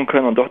zur Verfügung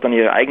können und doch dann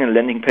ihre eigenen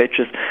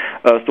Landingpages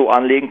so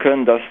anlegen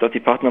können, dass die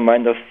Partner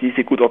meinen, dass die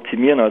sie gut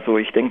optimieren. Also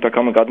ich denke, da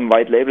kann man gerade im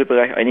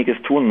White-Label-Bereich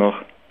einiges tun noch.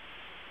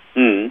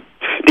 Mhm.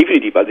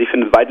 Definitiv, also ich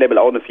finde das White Label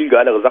auch eine viel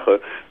geilere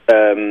Sache,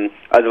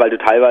 also weil du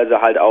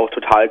teilweise halt auch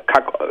total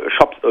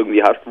Kack-Shops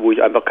irgendwie hast, wo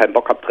ich einfach keinen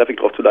Bock habe, Traffic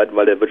drauf zu leiten,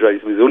 weil der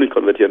wahrscheinlich sowieso nicht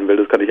konvertieren will,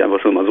 das kann ich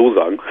einfach schon mal so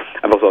sagen,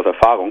 einfach so aus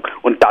Erfahrung.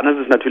 Und dann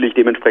ist es natürlich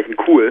dementsprechend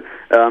cool,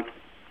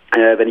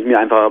 wenn ich mir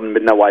einfach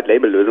mit einer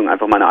White-Label-Lösung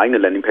einfach meine eigene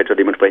Landingpage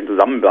dementsprechend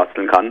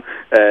zusammenbasteln kann,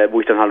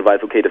 wo ich dann halt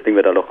weiß, okay, das Ding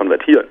wird dann doch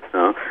konvertieren.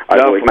 Ja?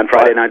 Also ja, ich meine,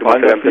 Friday Night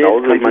macht ja ganz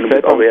genauso, ich meine, du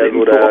bist auch eher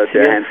so der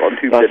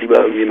Hands-on-Typ, der lieber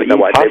irgendwie mit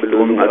einer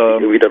White-Label-Lösung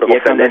als irgendwie darauf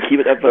verlässt,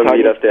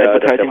 irgendwie, dass der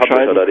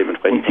Publisher da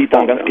dementsprechend und sieht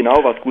dann ganz genau,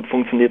 was gut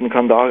funktioniert und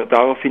kann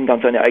daraufhin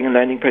dann seine eigenen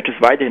Landingpages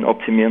weiterhin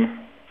optimieren.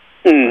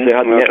 Also er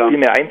hat viel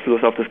mehr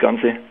Einfluss auf das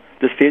Ganze.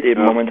 Das fehlt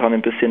eben momentan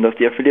ein bisschen, dass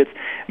die Affiliates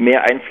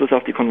mehr Einfluss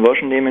auf die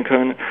Conversion nehmen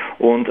können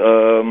und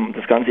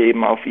das Ganze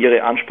eben auf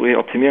ihre Ansprüche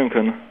optimieren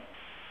können.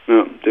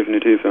 Ja,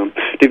 definitiv, ja.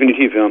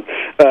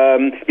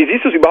 Wie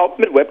siehst du es überhaupt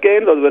mit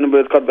WebGains? Also wenn du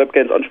jetzt gerade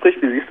WebGains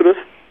ansprichst, wie siehst du das?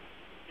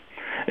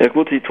 Ja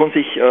gut, sie tun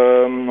sich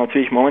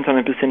natürlich momentan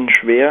ein bisschen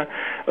schwer,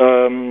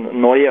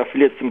 neue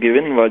Affiliates zu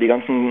gewinnen, weil die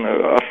ganzen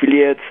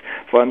Affiliates,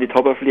 vor allem die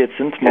Top-Affiliates,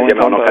 sind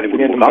momentan bei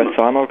Affiliate und bei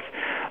Zanox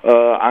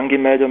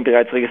angemeldet und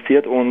bereits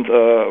registriert und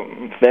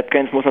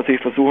WebGains muss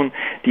natürlich versuchen,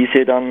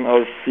 diese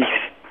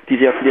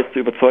Affiliates zu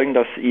überzeugen,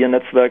 dass ihr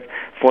Netzwerk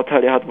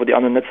Vorteile hat, wo die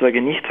anderen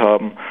Netzwerke nicht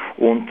haben.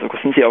 Und da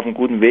sind sie auf einem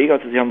guten Weg,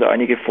 also sie haben da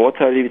einige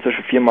Vorteile, wie zum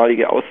Beispiel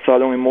 4-malige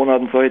Auszahlung im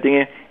Monat und solche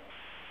Dinge.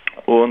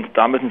 Und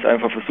da müssen sie es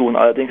einfach versuchen.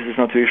 Allerdings ist es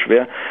natürlich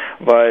schwer,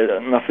 weil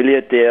ein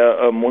Affiliate,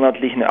 der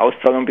monatlich eine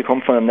Auszahlung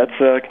bekommt von einem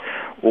Netzwerk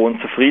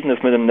und zufrieden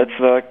ist mit dem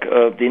Netzwerk,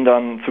 den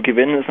dann zu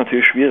gewinnen, ist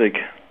natürlich schwierig.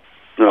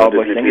 Ja,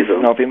 aber ich denke, sie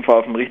sind auf jeden Fall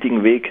auf dem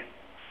richtigen Weg.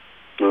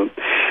 Ja.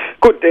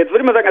 Gut, jetzt würde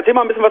ich mal sagen, erzähl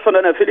mal ein bisschen was von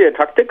deiner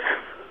Affiliate-Taktik.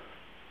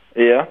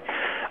 Ja.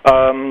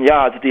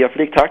 Also die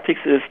Affiliate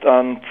Tactics ist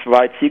an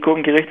 2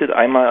 Zielgruppen gerichtet,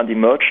 einmal an die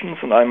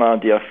Merchants und einmal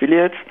an die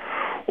Affiliates.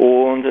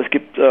 Und es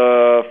gibt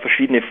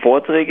verschiedene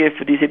Vorträge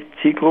für diese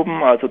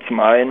Zielgruppen, also zum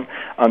einen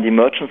an die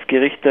Merchants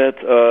gerichtet,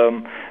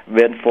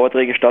 werden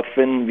Vorträge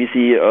stattfinden, wie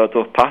sie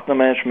durch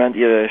Partnermanagement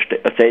ihre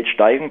Sales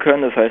steigern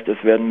können. Das heißt,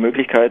 es werden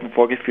Möglichkeiten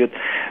vorgeführt,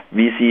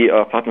 wie sie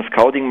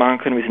Partner-Scouting machen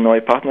können, wie sie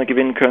neue Partner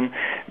gewinnen können,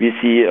 wie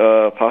sie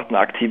Partner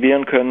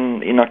aktivieren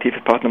können,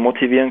 inaktive Partner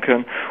motivieren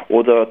können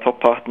oder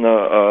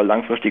Top-Partner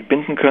langfristig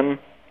binden können.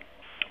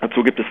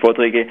 Dazu gibt es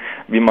Vorträge,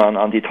 wie man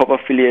an die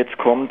Top-Affiliates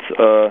kommt,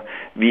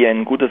 wie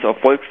ein gutes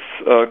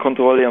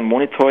Erfolgskontrolle und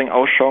Monitoring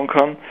ausschauen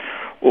kann.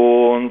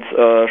 Und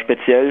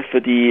speziell für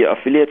die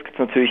Affiliates gibt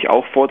es natürlich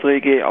auch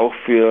Vorträge, auch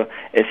für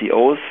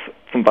SEOs,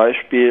 zum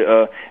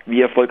Beispiel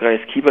wie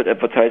erfolgreiches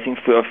Keyword-Advertising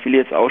für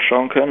Affiliates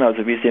ausschauen können,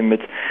 also wie sie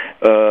mit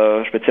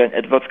speziellen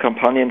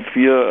AdWords-Kampagnen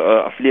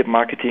für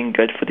Affiliate-Marketing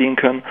Geld verdienen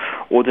können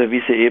oder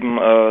wie sie eben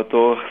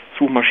durch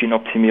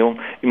Suchmaschinenoptimierung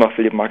im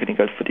Affiliate-Marketing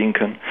Geld verdienen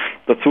können.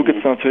 Dazu gibt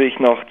es natürlich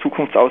noch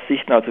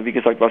Zukunftsaussichten, also wie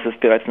gesagt, was es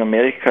bereits in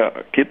Amerika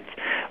gibt,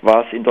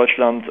 was in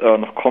Deutschland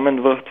noch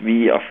kommen wird,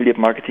 wie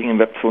Affiliate-Marketing im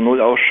Web 2.0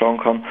 ausschauen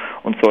kann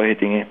und solche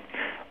Dinge.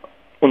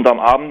 Und am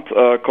Abend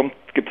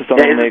gibt es dann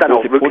noch eine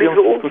große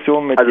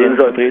Podiumsdiskussion mit den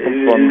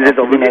Vertretern von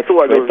Affiliate,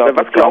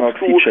 was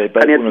glaubst du,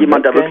 kann jetzt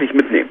jemand da wirklich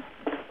mitnehmen?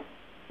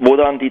 Wo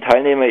dann die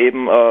Teilnehmer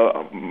eben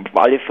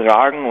alle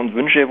Fragen und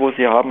Wünsche, wo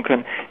sie haben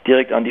können,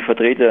 direkt an die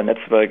Vertreter der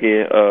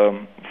Netzwerke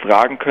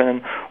fragen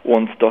können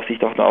und doch sich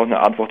doch auch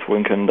eine Antwort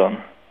holen können dann.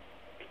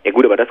 Ja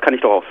gut, aber das kann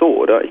ich doch auch so,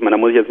 oder? Ich meine, da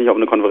muss ich jetzt nicht auf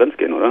eine Konferenz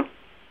gehen, oder?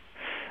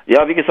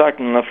 Ja, wie gesagt,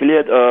 ein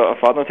Affiliate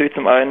erfahrt natürlich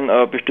zum einen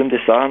bestimmte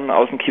Sachen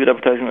aus dem Keyword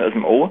Advertising und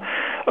SMO,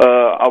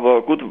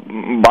 aber gut,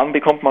 wann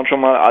bekommt man schon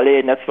mal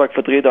alle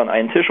Netzwerkvertreter an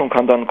einen Tisch und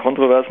kann dann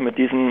kontrovers mit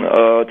diesen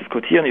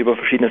diskutieren über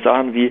verschiedene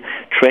Sachen wie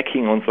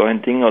Tracking und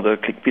solchen Dingen oder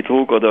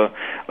Klickbetrug oder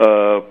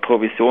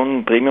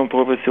Provisionen,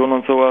 Premium-Provisionen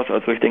und sowas.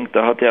 Also ich denke,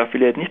 da hat der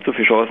Affiliate nicht so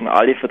viel Chancen,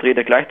 alle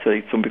Vertreter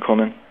gleichzeitig zu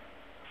bekommen.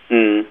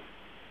 Mhm.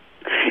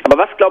 Aber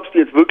was glaubst du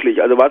jetzt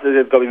wirklich? Also was ist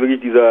jetzt, glaube ich,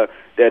 wirklich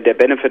der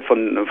Benefit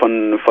von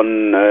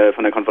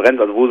der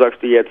Konferenz? Also wo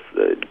sagst du jetzt,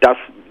 das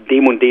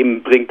dem und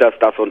dem bringt das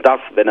und das,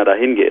 wenn er da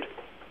hingeht?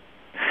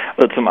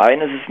 Also zum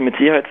einen ist es mit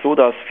Sicherheit so,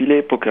 dass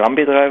viele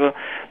Programmbetreiber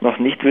noch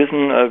nicht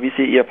wissen, wie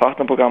sie ihr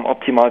Partnerprogramm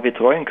optimal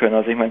betreuen können.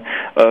 Also ich meine,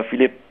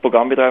 viele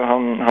Programmbetreiber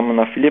haben ein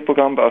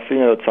Affiliate-Programm bei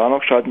Affiliate oder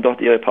Zahnok, schalten dort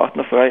ihre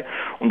Partner frei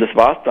und das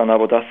war's dann.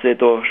 Aber dass sie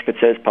durch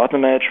spezielles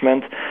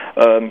Partnermanagement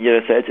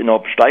ihre Sales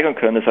enorm steigern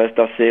können. Das heißt,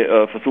 dass sie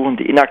versuchen,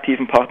 die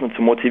inaktiven Partner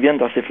zu motivieren,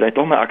 dass sie vielleicht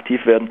doch mal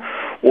aktiv werden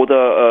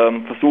oder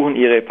versuchen,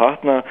 ihre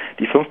Partner,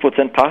 die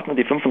 5% Partner,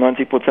 die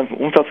 95% vom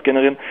Umsatz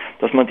generieren,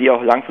 dass man die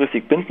auch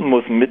langfristig binden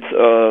muss mit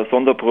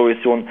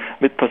Sonderprovision,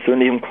 mit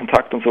persönlichem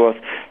Kontakt und sowas.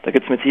 Da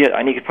gibt es mit Sicherheit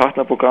einige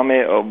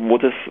Partnerprogramme, wo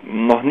das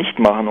noch nicht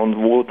machen und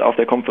wo auf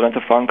der Konferenz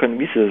erfahren können,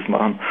 wie sie das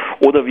machen.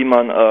 Oder wie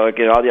man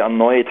gerade an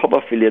neue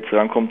Top-Affiliates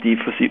rankommt, die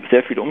für sie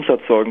sehr viel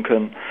Umsatz sorgen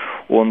können.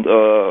 Und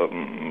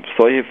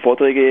solche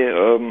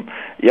Vorträge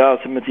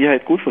sind mit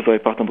Sicherheit gut für solche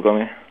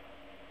Partnerprogramme.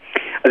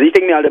 Also ich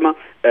denke mir halt immer,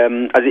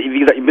 also wie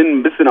gesagt, ich bin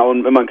ein bisschen auch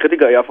immer ein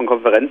Kritiker von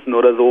Konferenzen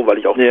oder so, weil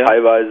ich auch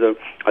teilweise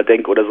halt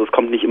denke oder so, es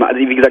kommt nicht immer, also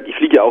wie gesagt, ich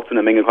fliege ja auch zu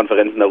einer Menge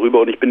Konferenzen darüber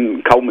und ich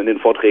bin kaum in den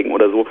Vorträgen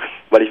oder so,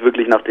 weil ich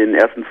wirklich nach den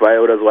ersten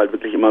 2 oder so halt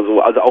wirklich immer so,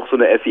 also auch so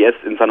eine SES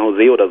in San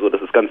Jose oder so,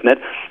 das ist ganz nett,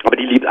 aber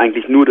die liebt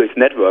eigentlich nur durchs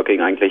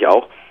Networking eigentlich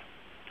auch.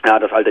 Ja,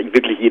 dass halt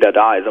wirklich jeder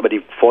da ist, aber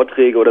die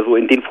Vorträge oder so,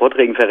 in den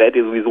Vorträgen verrät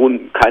dir sowieso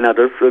keiner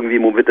das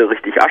irgendwie, womit du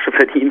richtig Asche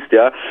verdienst,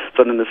 ja,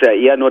 sondern es ist ja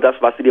eher nur das,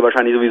 was du dir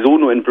wahrscheinlich sowieso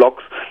nur in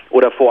Blogs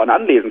oder voran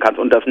anlesen kannst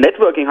und das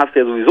Networking hast du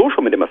ja sowieso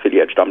schon mit dem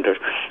Affiliate-Stammtisch.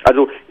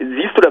 Also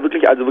siehst du da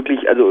wirklich,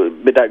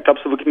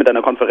 glaubst du wirklich mit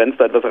deiner Konferenz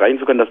da etwas erreichen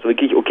zu können, dass du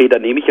wirklich, okay, da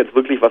nehme ich jetzt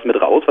wirklich was mit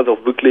raus, was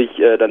auch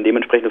wirklich dann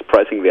dementsprechend das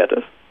Pricing wert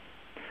ist?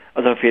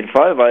 Also auf jeden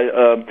Fall,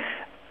 weil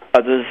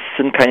also es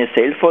sind keine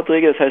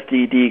Sales-Vorträge, das heißt,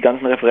 die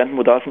ganzen Referenten,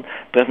 wo da sind,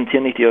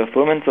 präsentieren nicht ihre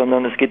Firmen,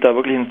 sondern es geht da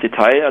wirklich ins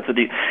Detail. Also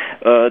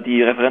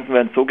die Referenten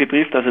werden so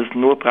gebrieft, dass es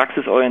nur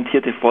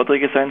praxisorientierte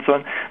Vorträge sein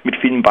sollen, mit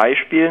vielen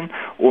Beispielen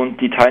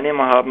und die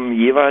Teilnehmer haben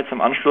jeweils am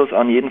Anschluss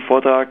an jeden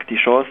Vortrag die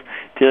Chance,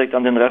 direkt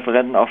an den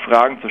Referenten auch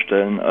Fragen zu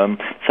stellen.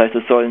 Das heißt,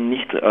 es sollen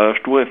nicht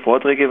sture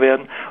Vorträge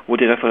werden, wo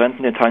die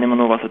Referenten den Teilnehmern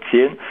nur was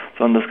erzählen,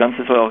 sondern das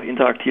Ganze soll auch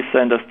interaktiv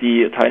sein, dass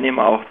die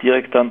Teilnehmer auch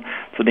direkt dann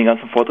zu den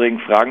ganzen Vorträgen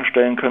Fragen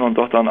stellen können und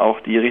dort dann auch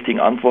die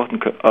richtigen Antworten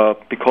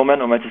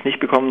bekommen. Und wenn sie es nicht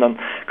bekommen, dann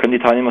können die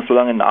Teilnehmer so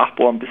lange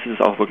nachbohren, bis sie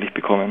es auch wirklich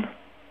bekommen.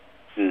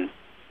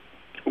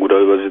 Gut,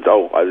 also das ist jetzt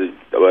auch,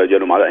 aber ja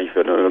normal eigentlich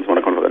für eine ganz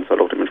normale Konferenz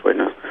halt auch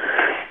dementsprechend.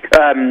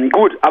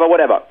 Gut, aber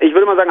whatever. Ich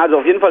würde mal sagen, also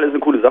auf jeden Fall ist eine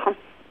coole Sache.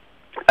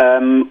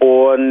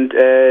 Und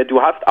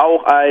du hast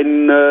auch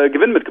einen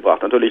Gewinn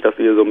mitgebracht, natürlich, dass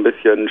du hier so ein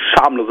bisschen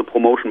schamlose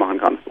Promotion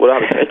machen kannst, oder?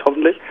 Habe ich recht,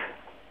 hoffentlich?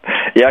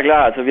 Ja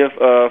klar, also wir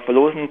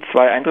verlosen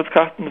 2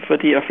 Eintrittskarten für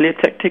die Affiliate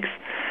Tactics.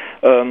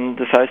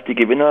 Das heißt, die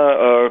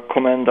Gewinner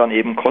kommen dann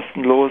eben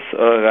kostenlos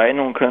rein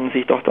und können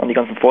sich doch dann die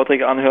ganzen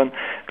Vorträge anhören,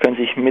 können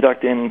sich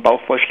Mittag den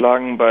Bauch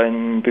vollschlagen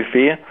beim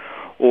Buffet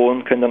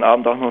und können dann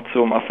abends auch noch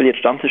zum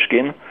Affiliate-Stammtisch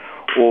gehen.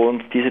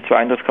 Und diese 2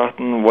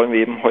 Eintrittskarten wollen wir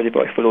eben heute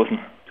bei euch verlosen.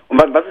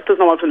 Und was ist das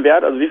nochmal für ein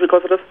Wert? Also wie viel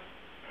kostet das?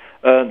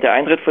 Der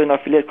Eintritt für den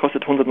Affiliate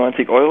kostet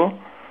 190 €.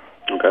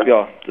 Okay.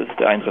 Ja, das ist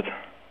der Eintritt.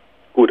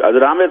 Gut, also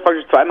da haben wir jetzt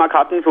praktisch 2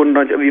 Karten für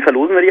 190. Wie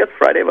verlosen wir die jetzt?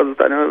 Friday, was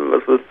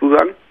würdest du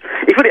sagen?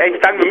 Ich würde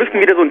eigentlich sagen, wir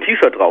müssten wieder so ein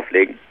T-Shirt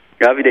drauflegen.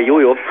 Ja, wie der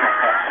Jojo.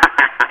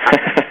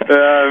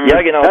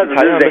 Ja, genau. Das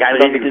ist ja kein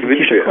richtiges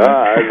Gewinnspiel.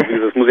 Ja,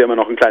 also es muss ja immer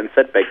noch ein kleines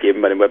Setback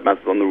geben bei dem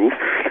Webmasters on the Roof.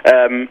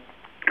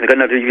 Wir können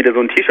natürlich wieder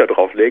so ein T-Shirt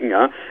drauflegen,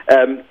 ja.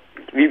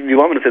 Wie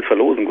wollen wir das jetzt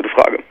verlosen? Gute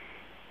Frage.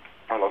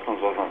 Lass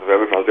uns was nach der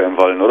Werbepause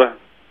einfallen, oder?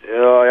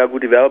 Ja,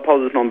 gut, die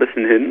Werbepause ist noch ein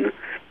bisschen hin.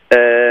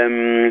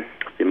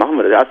 Wie machen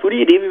wir das? Hast du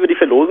die Idee, wie wir die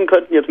verlosen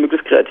könnten, jetzt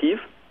möglichst kreativ?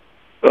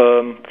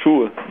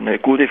 Eine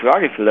gute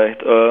Frage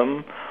vielleicht.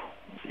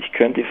 Ich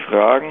könnte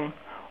fragen,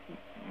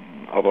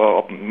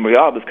 aber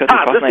das könnte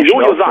fast das ist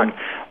Jojo sagen.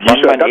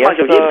 Wann mein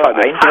erster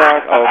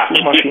Eintrag auf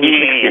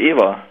Suchmaschinen.de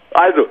war.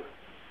 Also,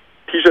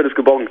 T-Shirt ist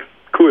gebongt.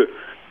 Cool.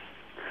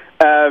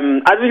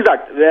 Also wie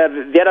gesagt,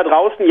 wer da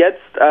draußen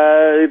jetzt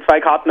 2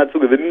 Karten dazu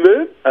gewinnen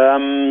will,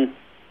 mein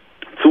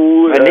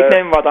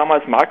Nickname war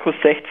damals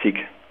Markus60.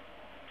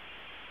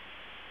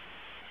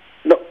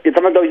 No, jetzt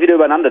haben wir, glaube ich, wieder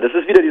übereinander. Das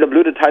ist wieder dieser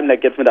blöde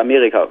Timelag jetzt mit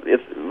Amerika.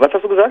 Was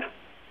hast du gesagt?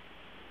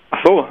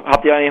 Ach so,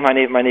 habt ihr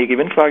eigentlich meine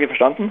Gewinnfrage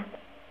verstanden?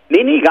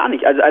 Nee, gar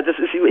nicht. Also das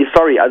ist,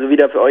 sorry, also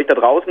wieder für euch da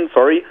draußen,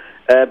 sorry.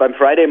 Beim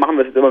Friday machen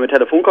wir es jetzt immer mit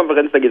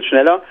Telefonkonferenz, da geht's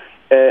schneller.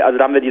 Also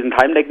da haben wir diesen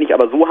Timelag nicht,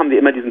 aber so haben wir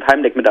immer diesen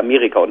Timelag mit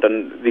Amerika. Und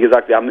dann, wie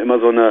gesagt, wir haben immer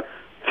so eine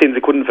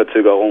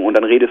 10-Sekunden-Verzögerung und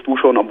dann redest du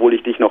schon, obwohl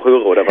ich dich noch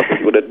höre oder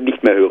oder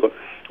nicht mehr höre.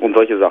 Und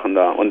solche Sachen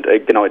da. Und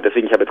genau,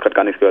 deswegen, ich habe jetzt gerade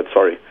gar nichts gehört,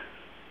 sorry.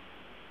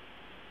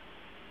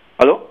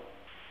 Hallo?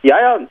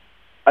 Ja.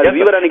 Also wie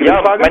war deine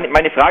Gewinnfrage? Ja,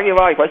 meine Frage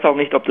war, ich weiß auch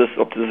nicht, ob das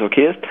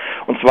okay ist,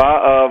 und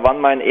zwar, wann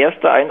mein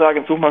erster Eintrag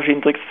im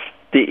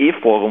Suchmaschinentricks.de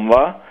Forum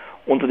war,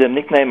 unter dem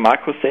Nickname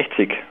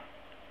Markus60.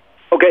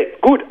 Okay,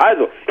 gut,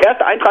 also,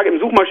 erster Eintrag im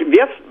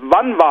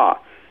wann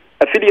war?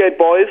 Affiliate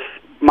Boys,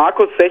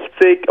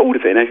 Markus60,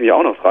 das erinnere ich mich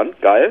auch noch dran,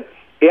 geil.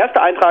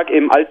 erster Eintrag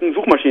im alten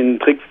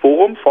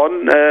Suchmaschinentricks-Forum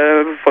von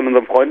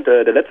unserem Freund,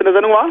 der letzte in der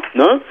Sendung war,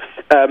 ne?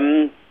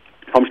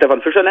 Vom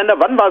Stefan Fischerländer.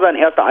 Wann war sein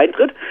erster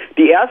Eintritt?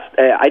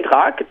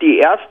 Eintrag.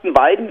 Die ersten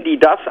beiden, die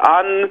das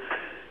an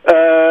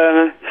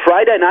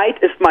Friday Night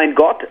ist mein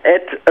Gott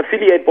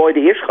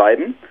 @affiliateboy.de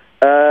schreiben,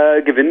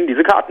 gewinnen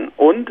diese Karten.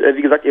 Und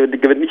wie gesagt, ihr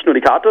gewinnt nicht nur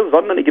die Karte,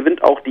 sondern ihr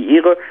gewinnt auch die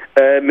Ehre,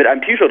 mit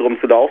einem T-Shirt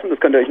rumzulaufen. Das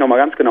könnt ihr euch nochmal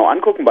ganz genau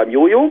angucken beim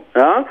Jojo.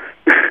 Ja?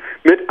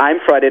 Mit einem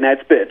Friday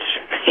Night's Bitch.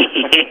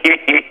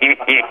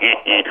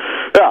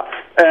 Ja,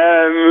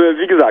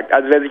 wie gesagt,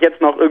 also wer sich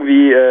jetzt noch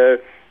irgendwie,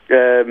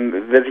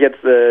 wer sich jetzt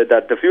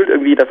da fühlt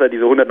irgendwie, dass er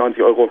diese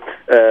 190 €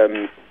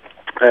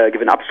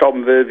 Gewinn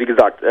abstauben will, wie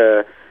gesagt,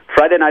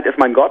 Friday Night ist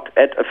mein Gott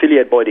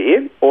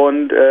 @affiliateboy.de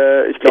und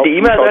ich glaube, die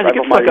E-Mail-Adresse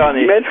gibt's doch gar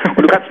nicht.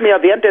 Und du kannst mir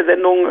ja während der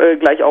Sendung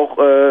gleich auch,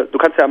 du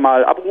kannst ja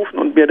mal abrufen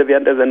und mir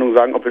während der Sendung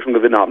sagen, ob wir schon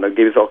Gewinne haben, dann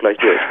gebe ich es auch gleich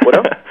durch,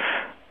 oder?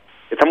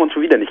 Jetzt haben wir uns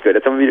schon wieder nicht gehört,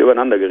 jetzt haben wir wieder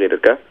übereinander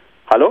geredet, gell?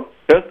 Hallo?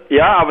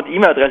 Ja, aber die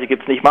E-Mail-Adresse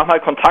gibt's nicht. Mach mal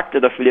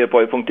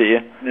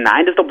kontakt@affiliateboy.de.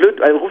 Nein, das ist doch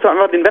blöd, also ruf doch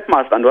einfach den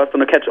Webmaster an, du hast so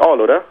eine Catch-All,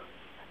 oder?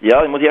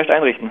 Ja, den muss ich erst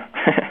einrichten.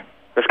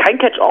 Das ist kein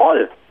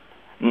Catch-All.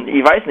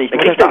 Ich weiß nicht, ich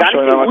muss erst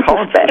anschauen in meinem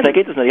Account. Da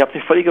geht es nicht, ich habe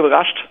mich völlig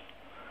überrascht.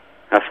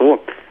 Ach so.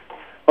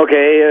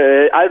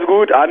 Okay, also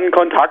gut, an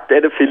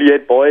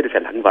kontakt@affiliateboy, das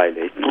ist ja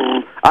langweilig.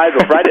 Also,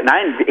 Friday,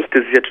 nein, echt,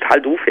 das ist jetzt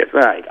total doof jetzt.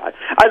 Na, egal.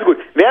 Also gut,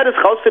 wer das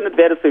rausfindet,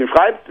 wer das zu ihm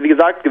schreibt, wie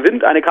gesagt,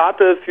 gewinnt eine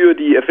Karte für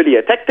die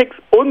Affiliate Tactics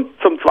und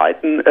zum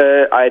Zweiten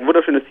ein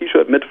wunderschönes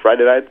T-Shirt mit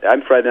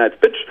einem Friday Night's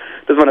Bitch,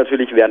 das man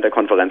natürlich während der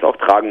Konferenz auch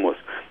tragen muss.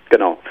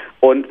 Genau.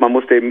 Und man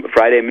muss dem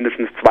Friday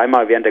mindestens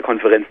zweimal während der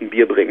Konferenz ein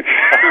Bier bringen.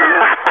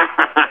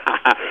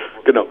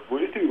 Genau. Wo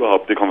ist die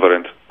überhaupt, die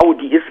Konferenz? Oh,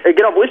 die ist,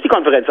 genau, wo ist die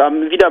Konferenz?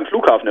 Wieder am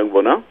Flughafen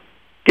irgendwo, ne?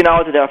 Genau,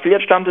 also der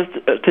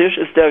Affiliate-Stammtisch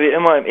ist der wie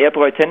immer im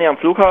Airport Tenny am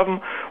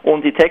Flughafen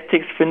und die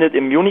Tactics findet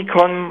im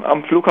Unicon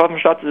am Flughafen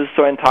statt. Das ist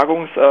so ein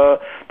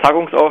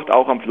Tagungsort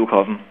auch am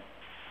Flughafen.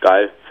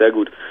 Geil, sehr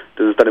gut.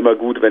 Das ist dann immer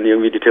gut, wenn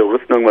irgendwie die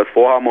Terroristen irgendwas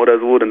vorhaben oder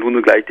so, dann tun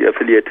sie gleich die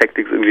Affiliate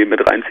Tactics irgendwie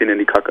mit reinziehen in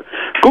die Kacke.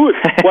 Gut,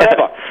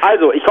 whatever.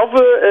 Also, ich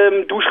hoffe,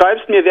 du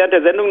schreibst mir während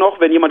der Sendung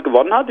noch, wenn jemand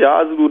gewonnen hat, ja,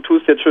 also du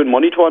tust jetzt schön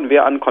monitoren,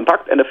 wer an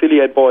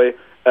kontakt@affiliateboy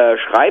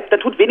schreibt, dann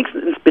tut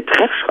wenigstens ins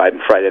Betreff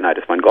schreiben, Friday Night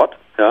ist mein Gott,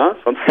 ja,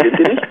 sonst geht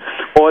sie nicht.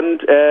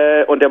 Und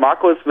der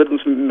Markus wird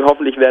uns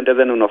hoffentlich während der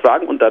Sendung noch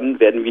sagen und dann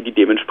werden wir die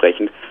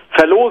dementsprechend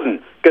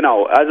verlosen.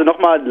 Genau, also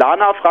nochmal,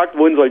 Lana fragt,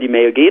 wohin soll die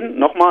Mail gehen?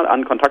 Nochmal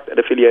an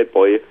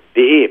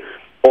kontakt@affiliateboy.de.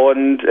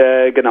 Und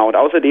genau, und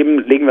außerdem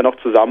legen wir noch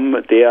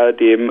zusammen, der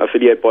dem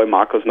Affiliate Boy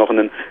Markus noch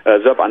einen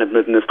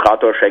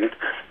SERP-Administrator schenkt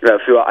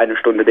für eine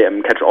Stunde, der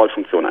im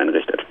Catch-All-Funktion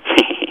einrichtet.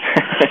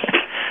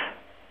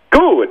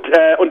 Gut,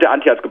 und der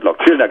Anti hat's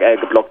geblockt. Vielen Dank,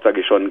 geblockt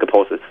sage ich schon,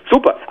 gepostet.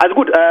 Super, also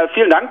gut,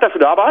 vielen Dank, dass du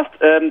da warst,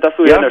 dass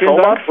du hier in der Show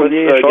warst und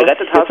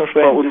gerettet hast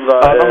bei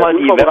unserer nochmal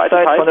die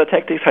Website von der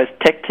Tactics heißt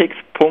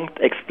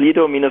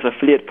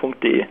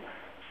tactics.explido-affiliate.de.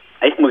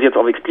 Echt, muss ich jetzt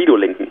auf Explido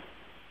linken?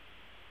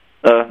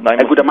 Nein.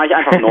 Ja, gut, dann mache ich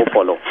einfach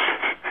No-Follow.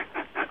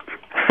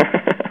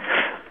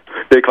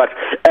 Nee, Quatsch.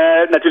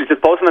 Natürlich, das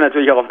posten wir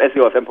natürlich auch auf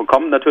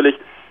seofm.com natürlich.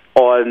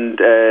 Und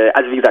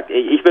also wie gesagt,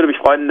 ich würde mich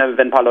freuen, wenn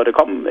ein paar Leute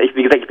kommen.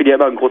 Wie gesagt, ich bin ja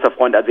immer ein großer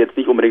Freund, also jetzt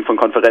nicht unbedingt von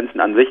Konferenzen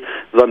an sich,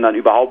 sondern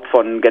überhaupt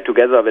von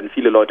Get-Together, wenn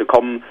viele Leute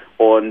kommen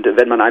und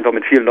wenn man einfach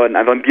mit vielen Leuten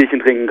einfach ein Bierchen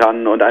trinken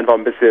kann und einfach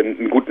ein bisschen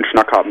einen guten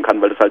Schnack haben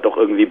kann, weil das halt doch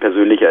irgendwie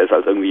persönlicher ist,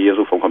 als irgendwie hier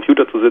so vom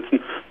Computer zu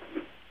sitzen.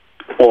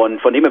 Und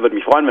von dem her würde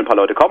mich freuen, wenn ein paar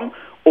Leute kommen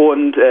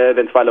und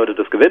wenn 2 Leute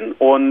das gewinnen.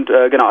 Und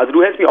genau, also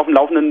du hältst mich auf dem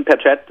Laufenden per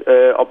Chat,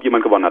 ob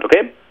jemand gewonnen hat,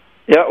 okay?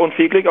 Ja, und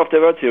viel Glück auf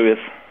der World Series.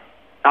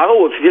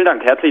 Aro, vielen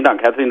Dank, herzlichen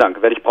Dank.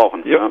 Werde ich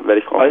brauchen. Ja, werde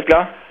ich brauchen. Alles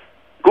klar.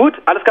 Gut,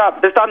 alles klar.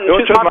 Bis dann. Jo,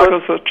 tschüss,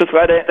 Markus. Tschüss,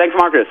 Friday. Thanks,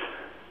 Markus.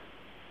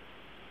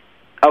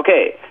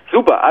 Okay,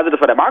 super. Also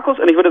das war der Markus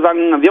und ich würde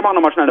sagen, wir machen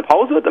nochmal schnell eine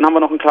Pause, dann haben wir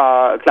noch ein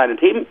paar kleine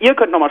Themen. Ihr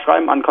könnt nochmal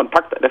schreiben an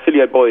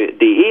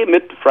kontakt@affiliateboy.de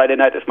mit Friday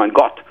Night ist mein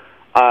Gott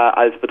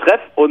als Betreff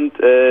und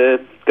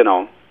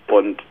genau.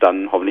 Und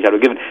dann hoffentlich hat er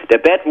gewonnen. Der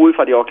Bad Wolf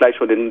hat ja auch gleich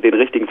schon den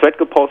richtigen Thread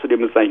gepostet, ihr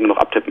müsst eigentlich nur noch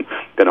abtippen.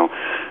 Genau.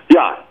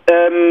 Ja,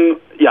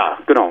 ja,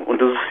 genau.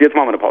 Und das ist, jetzt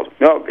machen wir eine Pause.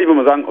 Ja, ich würde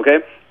mal sagen, okay.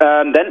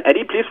 Then,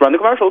 Eddie, please run the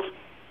commercials.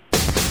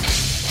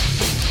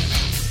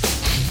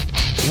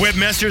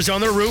 Webmasters on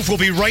the Roof will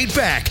be right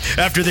back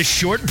after this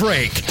short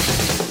break.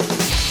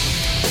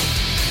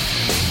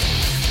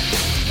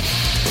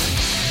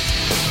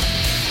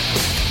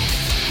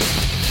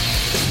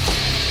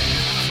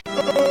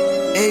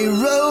 A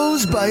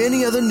rose by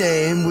any other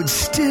name would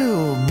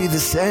still be the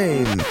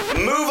same.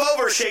 Move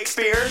over,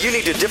 Shakespeare. You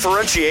need to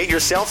differentiate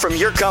yourself from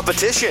your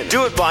competition.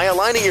 Do it by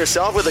aligning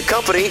yourself with a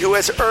company who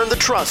has earned the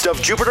trust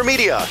of Jupiter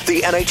Media,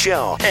 the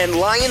NHL, and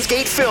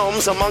Lionsgate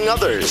Films, among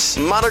others.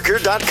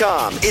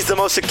 Moniker.com is the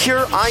most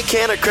secure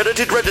ICANN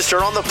accredited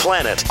register on the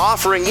planet,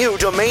 offering you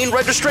domain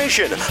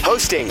registration,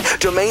 hosting,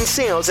 domain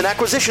sales, and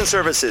acquisition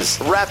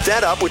services. Wrap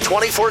that up with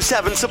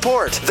 24/7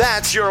 support.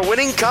 That's your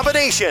winning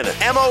combination.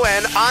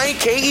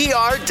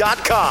 MONIKER.com.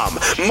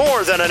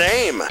 More than a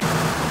name.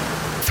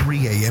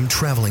 3 a.m.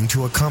 traveling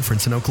to a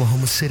conference in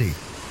Oklahoma City.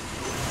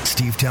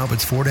 Steve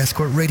Talbot's Ford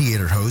Escort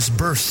radiator hose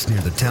bursts near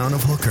the town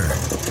of Hooker.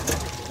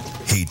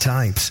 He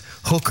types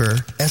Hooker,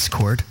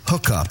 Escort,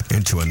 Hookup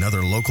into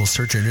another local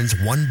search engine's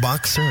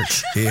one-box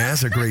search. He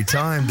has a great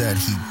time that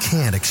he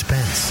can't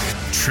expense.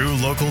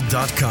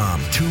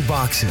 TrueLocal.com. 2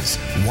 boxes,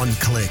 1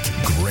 click,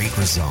 great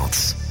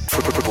results. For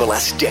the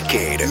last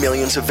decade,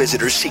 millions of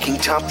visitors seeking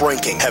top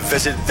ranking have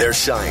visited their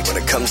site. When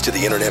it comes to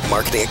the internet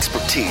marketing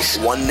expertise,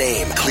 one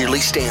name clearly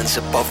stands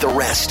above the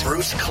rest.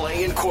 Bruce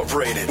Clay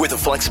Incorporated. With a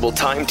flexible,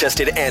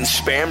 time-tested, and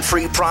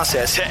spam-free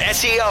process to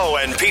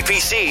SEO and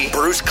PPC,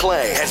 Bruce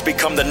Clay has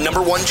become the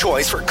 #1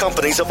 choice for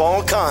companies of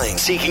all kinds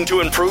seeking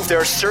to improve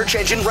their search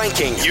engine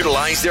ranking.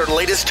 Utilize their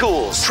latest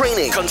tools,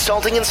 training,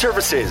 consulting, and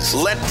services.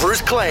 Let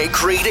Bruce Clay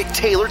create a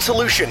tailored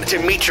solution to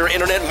meet your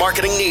internet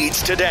marketing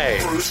needs today.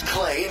 Bruce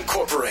Clay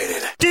Incorporated.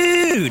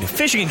 Dude,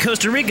 fishing in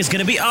Costa Rica is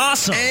going to be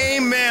awesome.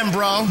 Amen,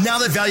 bro. Now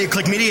that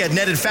ValueClick Media had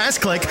netted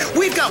FastClick,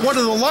 we've got one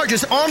of the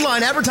largest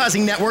online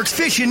advertising networks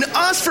fishing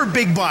us for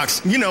big bucks.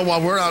 You know,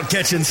 while we're out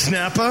catching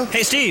snapper.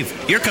 Hey, Steve,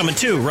 you're coming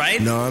too, right?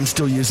 No, I'm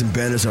still using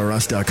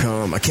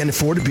BenazRUs.com. I can't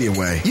afford to be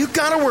away. You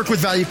gotta work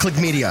with ValueClick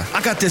Media.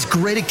 I got this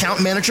great account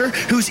manager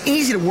who's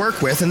easy to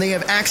work with, and they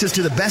have access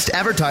to the best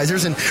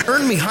advertisers and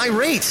earn me high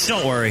rates.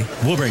 Don't worry,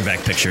 we'll bring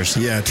back pictures.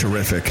 Yeah,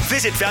 terrific.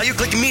 Visit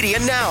ValueClick Media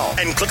now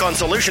and click on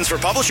Solutions for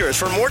Publishers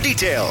for more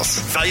details.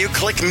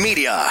 ValueClick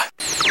Media.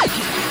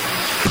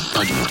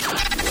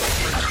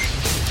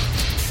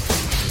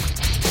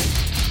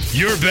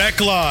 You're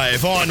back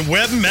live on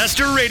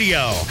Webmaster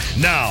Radio.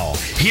 Now,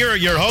 here are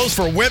your hosts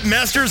for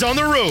Webmasters on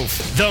the Roof,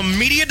 the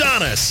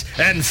Mediadonis,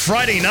 and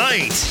Friday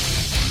Night.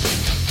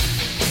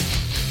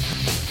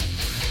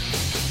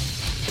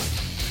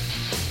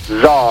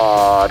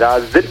 So, da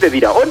sind wir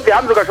wieder. Und wir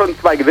haben sogar schon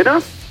 2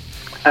 Gewinner.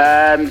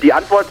 Die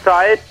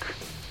Antwortzeit,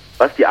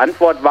 was die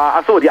Antwort war,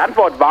 achso, die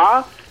Antwort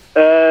war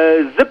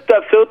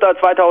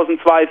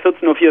 7.4.2002,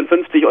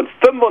 14:54 und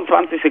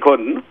 25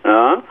 Sekunden.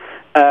 Ja.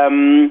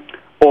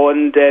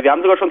 Und wir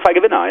haben sogar schon 2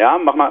 Gewinner, ja.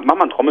 Mach mal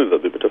einen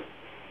Trommelwirbel, bitte.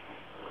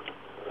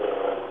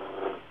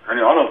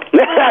 Keine Ahnung.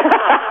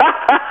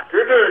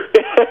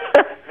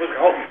 Muss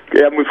rauchen.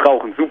 Er muss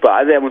rauchen, super.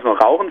 Also er muss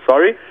noch rauchen,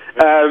 sorry.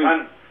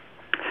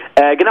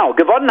 Genau,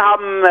 gewonnen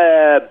haben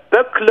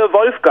Böckle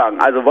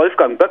Wolfgang, also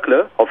Wolfgang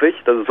Böckle, hoffe ich,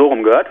 dass es so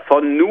rumgehört,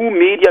 von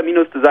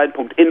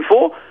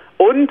numedia-design.info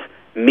und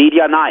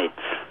Media Night.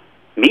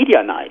 Wer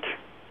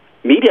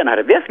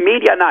ist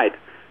Media Night?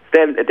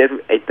 Das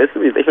ist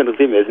mir echt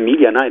interessiert, wer ist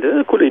Media Night? Das ist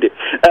eine coole Idee.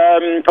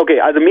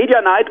 Okay, also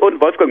Media Night und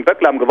Wolfgang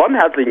Böckle haben gewonnen,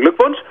 herzlichen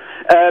Glückwunsch.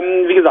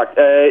 Wie gesagt,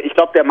 ich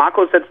glaube, der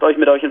Markus setzt euch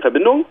mit euch in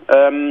Verbindung.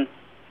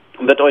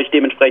 Und wird euch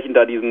dementsprechend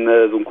da diesen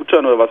so einen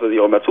Gutschein oder was weiß ich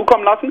auch immer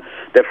zukommen lassen.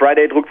 Der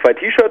Friday druckt 2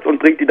 T-Shirts und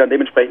bringt die dann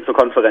dementsprechend zur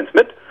Konferenz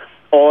mit.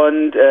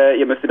 Und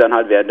ihr müsst die dann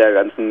halt während der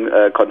ganzen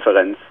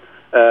Konferenz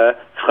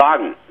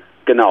fragen.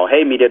 Genau,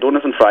 hey,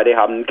 Mediadonis und Friday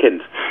haben ein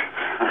Kind.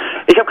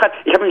 Ich habe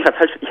mich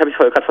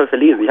gerade voll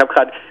verlesen. Ich habe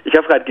gerade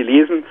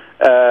gelesen,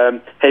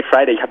 hey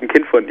Friday, ich habe ein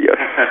Kind von dir.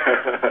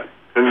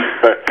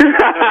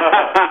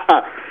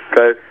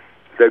 Geil,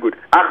 sehr gut.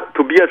 Ach,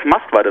 Tobias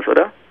Mast war das,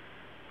 oder?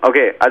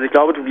 Okay, also ich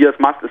glaube, Tobias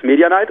Mast ist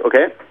Media Night,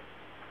 okay.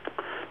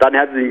 Dann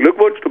herzlichen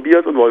Glückwunsch,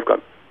 Tobias und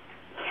Wolfgang.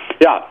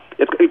 Ja,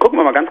 jetzt gucken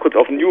wir mal ganz kurz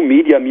auf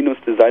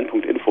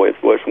newmedia-design.info,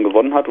 jetzt wo er schon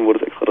gewonnen hat und wo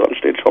das extra dran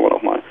steht. Schauen wir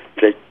doch mal.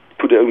 Vielleicht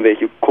tut er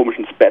irgendwelche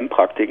komischen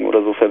Spam-Praktiken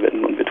oder so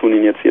verwenden und wir tun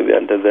ihn jetzt hier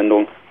während der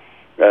Sendung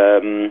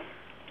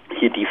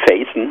hier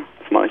defacen.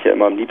 Das mache ich ja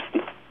immer am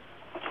liebsten.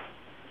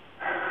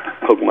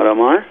 Gucken wir da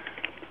mal.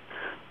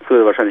 Jetzt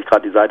wird wahrscheinlich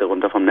gerade die Seite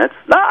runter vom Netz.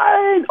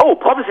 Nein! Oh,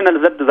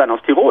 professionelles Webdesign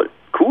aus Tirol.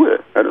 Cool.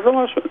 Ja, das ist doch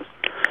mal was Schönes.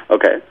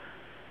 Okay.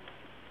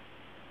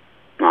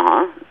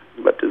 Aha.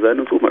 Webdesign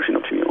und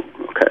Suchmaschinenoptimierung.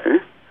 Okay.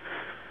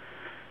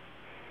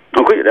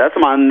 Okay, da hast du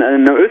mal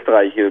eine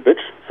österreichische Bitch.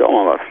 Ist ja auch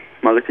mal was.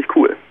 Mal richtig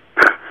cool.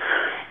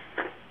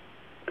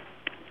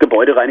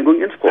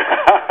 Gebäudereinigung Innsbruck.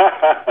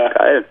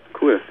 Geil,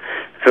 cool.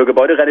 Für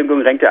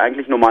Gebäudereinigung rankt er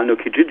eigentlich normal nur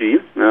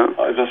Kijiji. Ja.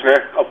 Also das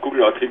wäre auf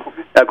Google.at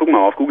gucken. Ja, gucken wir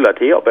mal auf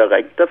Google.at, ob er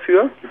rankt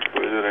dafür.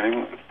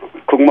 Gebäudereinigung Innsbruck.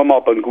 Gucken wir mal,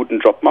 ob er einen guten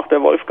Job macht,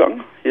 der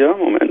Wolfgang. Hier,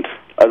 Moment.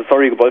 Also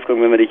sorry,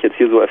 Wolfgang, wenn wir dich jetzt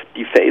hier so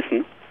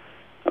defacen.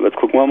 Aber jetzt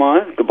gucken wir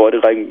mal.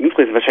 Gebäudereinigung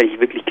Innsbruck ist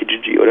wahrscheinlich wirklich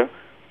Kijiji, oder?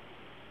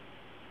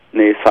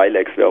 Nee,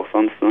 Silex wäre auch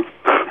sonst, ne?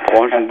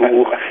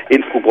 Branchenbuch,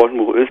 Innsbruck,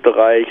 Branchenbuch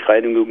Österreich,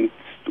 Reinigung,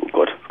 oh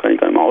Gott, das kann ich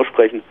gar nicht mal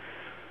aussprechen.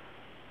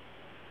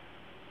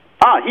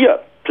 Ah, hier,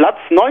 Platz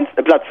 18.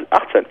 Ja.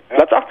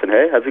 Platz 18,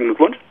 hey, herzlichen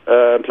Glückwunsch.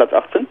 Platz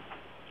 18.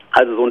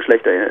 Also so ein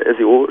schlechter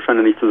SEO scheint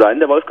er nicht zu sein,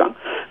 der Wolfgang.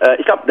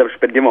 Ich glaube, da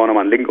spendieren wir auch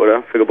nochmal einen Link,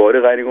 oder? Für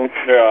Gebäudereinigung.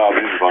 Ja, auf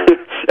jeden Fall.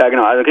 Ja,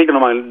 genau, also kriegt er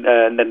nochmal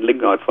einen netten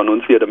Link von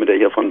uns hier, damit er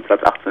hier von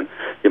Platz 18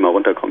 hier mal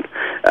runterkommt.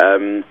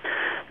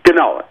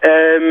 Genau.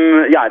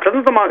 Ja, jetzt lass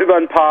uns nochmal über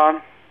ein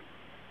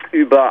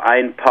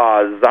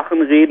paar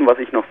Sachen reden, was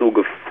ich noch so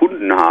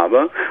gefunden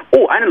habe.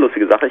 Oh, eine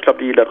lustige Sache, ich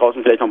glaube, die da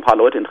draußen vielleicht noch ein paar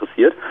Leute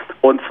interessiert.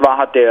 Und zwar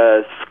hat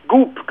der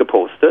Scoop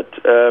gepostet,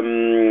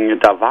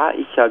 da war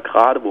ich ja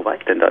gerade, wo war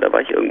ich denn da? Da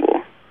war ich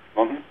irgendwo.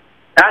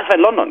 Ja, ich war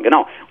in London,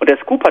 genau. Und der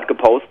Scoop hat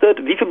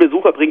gepostet, wie viele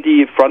Besucher bringt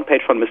die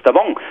Frontpage von Mr.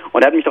 Wong.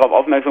 Und er hat mich darauf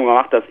aufmerksam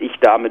gemacht, dass ich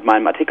da mit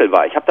meinem Artikel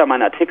war. Ich habe da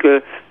meinen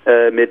Artikel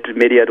mit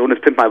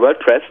Mediadonis Pimp My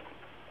WordPress,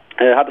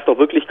 hat es doch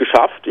wirklich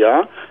geschafft,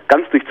 ja,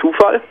 ganz durch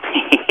Zufall,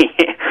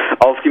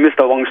 auf die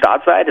Mr. Wong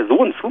Startseite.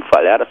 So ein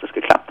Zufall, ja, dass das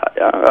geklappt hat,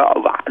 ja,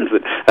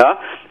 Wahnsinn, ja.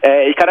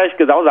 Ich kann euch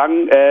genau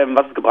sagen,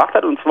 was es gebracht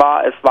hat, und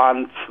zwar, es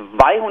waren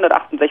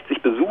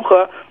 268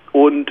 Besucher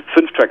und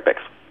 5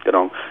 Trackbacks.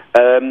 Genau.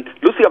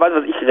 Lustigerweise,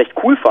 was ich recht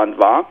cool fand,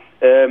 war,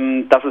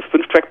 dass es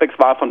 5 Trackbacks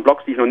war von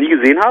Blogs, die ich noch nie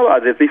gesehen habe,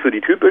 also jetzt nicht so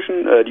die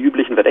typischen, die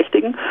üblichen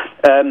Verdächtigen,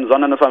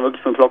 sondern das waren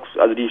wirklich 5 Blogs,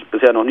 also die ich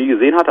bisher noch nie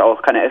gesehen hatte,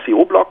 auch keine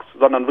SEO-Blogs,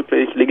 sondern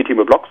wirklich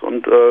legitime Blogs,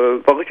 und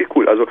war richtig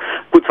cool. Also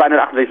gut,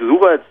 268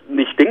 Besucher, jetzt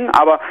nicht Ding,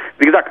 aber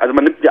wie gesagt, also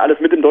man nimmt ja alles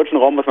mit im deutschen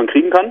Raum, was man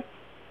kriegen kann,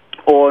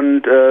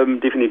 und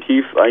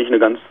definitiv eigentlich eine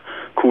ganz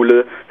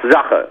coole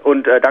Sache.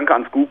 Und danke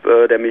an Scoop,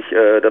 der mich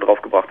da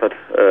drauf gebracht hat,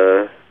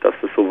 dass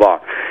das so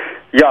war.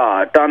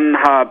 Ja,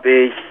 dann habe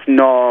ich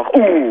noch...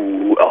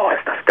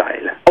 ist das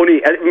geil. Oh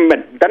nee,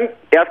 Moment, dann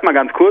erstmal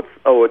ganz kurz,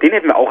 den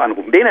hätten wir auch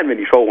anrufen, den hätten wir in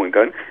die Show holen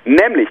können,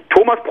 nämlich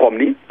Thomas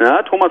Bromley,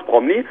 ja,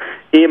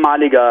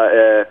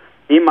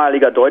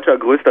 ehemaliger deutscher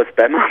größter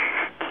Spammer.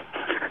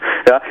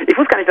 Ja, ich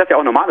wusste gar nicht, dass er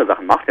auch normale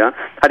Sachen macht, ja.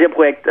 Hat ja ein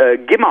Projekt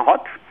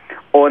Gimmerhot,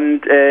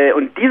 und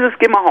dieses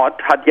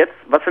Gimmerhot hat jetzt,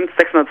 was sind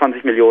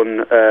 620 Millionen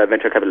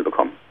Venture Capital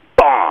bekommen.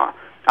 Boah!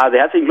 Also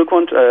herzlichen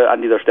Glückwunsch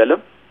an dieser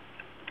Stelle.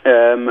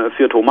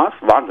 Für Thomas,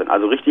 Wahnsinn,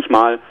 also richtig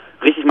mal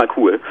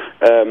cool.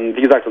 Wie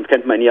gesagt, sonst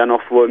kennt man ihn ja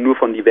noch nur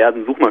von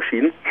diversen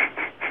Suchmaschinen.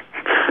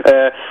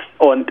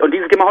 Und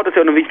dieses Gimmerhot ist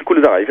ja eine wirklich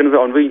coole Sache. Ich finde es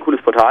auch ein wirklich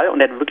cooles Portal, und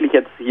er hat wirklich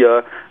jetzt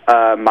hier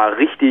mal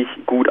richtig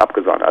gut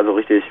abgesagt. Also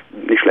richtig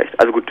nicht schlecht.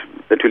 Also gut,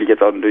 natürlich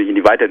jetzt auch natürlich in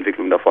die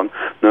Weiterentwicklung davon,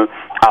 ne?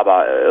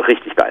 Aber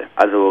richtig geil.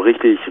 Also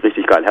richtig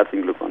geil.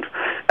 Herzlichen Glückwunsch.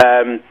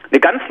 Eine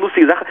ganz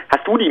lustige Sache,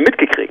 hast du die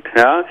mitgekriegt?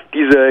 Ja?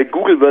 Diese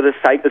Google vs.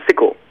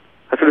 Sicko.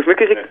 Hast du das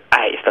mitgekriegt?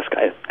 Ey, ist das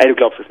geil. Ey, du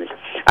glaubst es nicht.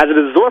 Also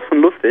das ist sowas von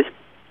lustig.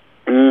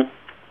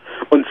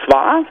 Und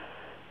zwar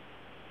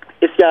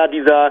ist ja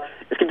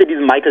es gibt ja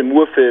diesen Michael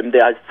Moore-Film,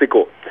 der heißt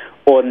Sicko.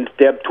 Und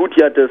der tut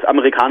ja das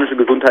amerikanische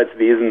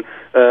Gesundheitswesen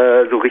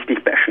so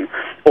richtig bashen.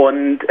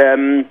 Und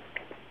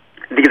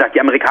wie gesagt,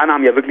 die Amerikaner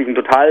haben ja wirklich ein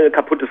total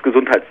kaputtes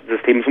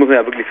Gesundheitssystem, das muss man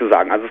ja wirklich so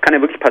sagen. Also es kann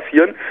ja wirklich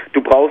passieren,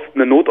 du brauchst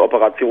eine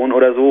Notoperation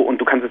oder so, und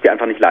du kannst es dir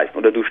einfach nicht leisten.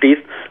 Oder du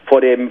stehst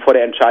vor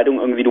der Entscheidung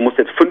irgendwie, du musst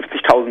jetzt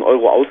 50.000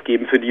 Euro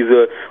ausgeben für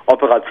diese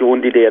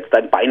Operation, die dir jetzt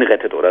dein Bein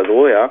rettet oder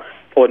so, ja.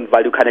 Und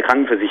weil du keine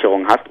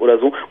Krankenversicherung hast oder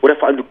so. Oder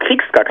vor allem, du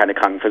kriegst gar keine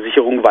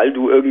Krankenversicherung, weil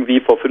du irgendwie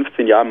vor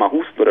 15 Jahren mal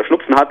Husten oder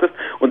Schnupfen hattest,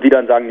 und die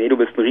dann sagen, nee, du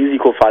bist ein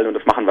Risikofall und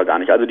das machen wir gar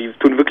nicht. Also die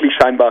tun wirklich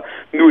scheinbar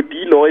nur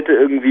die Leute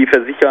irgendwie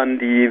versichern,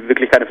 die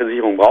wirklich keine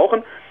Versicherung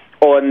brauchen.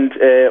 Und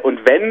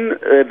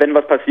wenn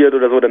was passiert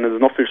oder so, dann ist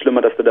es noch viel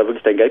schlimmer, dass du da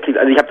wirklich dein Geld kriegst.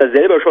 Also ich habe da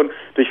selber schon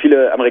durch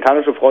viele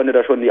amerikanische Freunde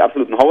da schon die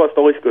absoluten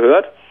Horror-Stories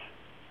gehört.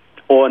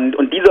 Und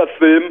dieser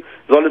Film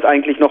soll es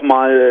eigentlich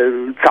nochmal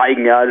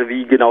zeigen, ja, also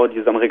wie genau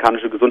dieses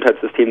amerikanische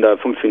Gesundheitssystem da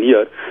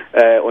funktioniert.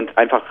 Und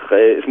einfach,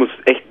 es muss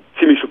echt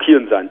ziemlich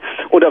schockierend sein.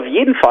 Und auf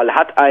jeden Fall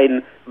hat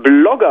ein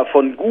Blogger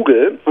von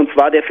Google, und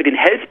zwar der für den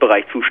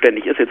Health-Bereich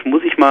zuständig ist, jetzt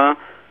muss ich mal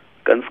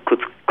ganz kurz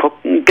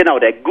gucken, genau,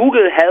 der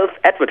Google Health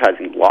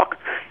Advertising Blog,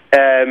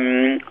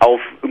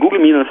 auf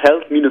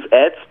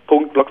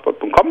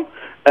google-health-ads.blogspot.com,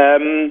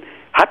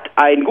 hat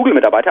ein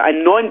Google-Mitarbeiter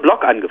einen neuen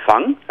Blog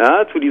angefangen,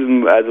 ja, zum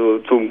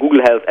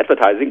Google Health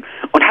Advertising,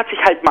 und hat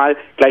sich halt mal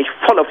gleich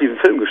voll auf diesen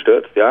Film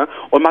gestürzt, ja,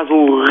 und mal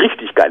so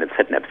richtig geil ins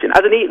Fettnäpfchen.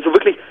 Also nee, so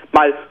wirklich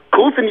mal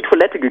kurz in die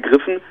Toilette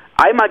gegriffen,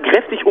 einmal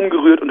kräftig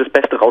umgerührt und das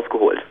Beste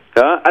rausgeholt.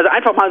 Ja, also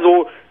einfach mal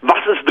so,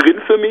 was ist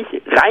drin für mich,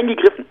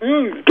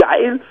 reingegriffen,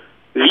 geil,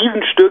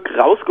 Riesenstück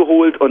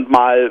rausgeholt und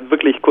mal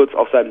wirklich kurz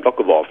auf seinen Blog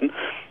geworfen.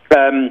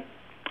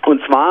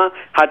 Und zwar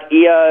hat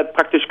er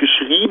praktisch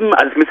geschrieben,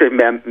 also das müsst ihr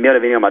mehr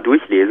oder weniger mal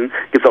durchlesen,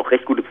 gibt es auch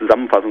recht gute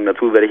Zusammenfassungen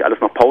dazu, werde ich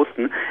alles noch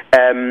posten,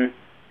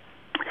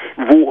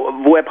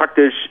 wo er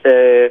praktisch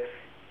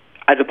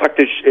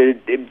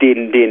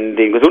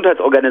den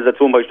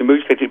Gesundheitsorganisationen praktisch die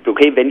Möglichkeit gibt,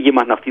 okay, wenn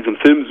jemand nach diesem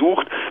Film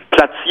sucht,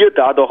 platziert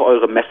da doch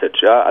eure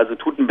Message, ja, also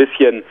tut ein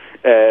bisschen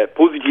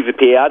positive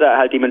PR da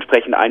halt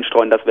dementsprechend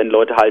einstreuen, dass wenn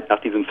Leute halt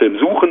nach diesem Film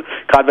suchen,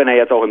 gerade wenn er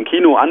jetzt auch im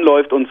Kino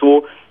anläuft und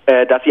so,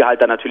 dass ihr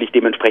halt dann natürlich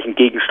dementsprechend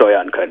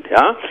gegensteuern könnt,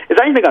 ja.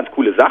 Ist eigentlich eine ganz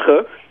coole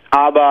Sache,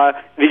 aber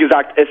wie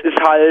gesagt, es ist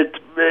halt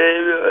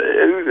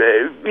ein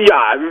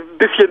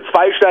bisschen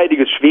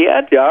zweischneidiges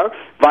Schwert, ja,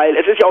 weil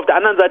es ist ja auf der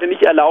anderen Seite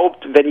nicht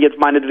erlaubt, wenn jetzt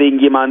meinetwegen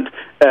jemand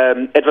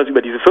etwas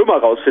über diese Firma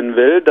rausfinden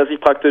will, dass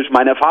ich praktisch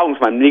meinen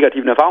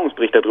negativen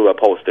Erfahrungsbericht darüber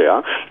poste,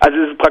 ja. Also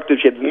es ist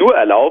praktisch jetzt nur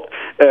erlaubt,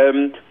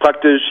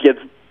 praktisch jetzt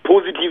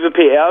positive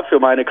PR für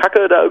meine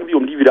Kacke da irgendwie,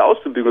 um die wieder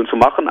auszubügeln zu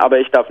machen, aber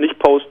ich darf nicht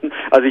posten,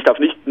 also ich darf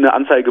nicht eine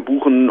Anzeige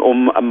buchen,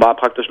 um mal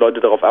praktisch Leute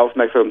darauf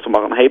aufmerksam zu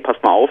machen, hey,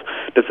 passt mal auf,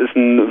 das ist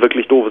ein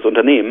wirklich doofes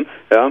Unternehmen,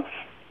 ja.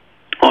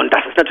 Und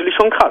das ist natürlich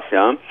schon krass,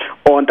 ja.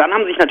 Und dann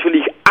haben sich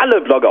natürlich alle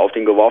Blogger auf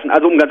den geworfen.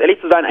 Also um ganz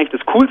ehrlich zu sein, eigentlich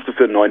das Coolste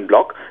für einen neuen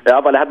Blog,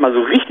 ja, weil er hat mal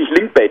so richtig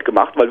Linkbait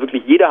gemacht, weil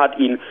wirklich jeder hat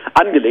ihn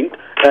angelinkt,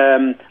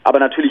 aber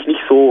natürlich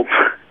nicht so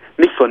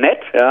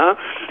nett, ja.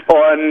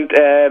 Und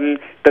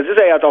das ist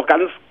er jetzt auch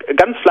ganz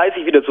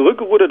fleißig wieder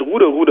zurückgerudert,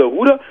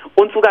 Ruder.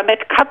 Und sogar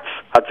Matt Cutts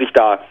hat sich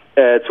da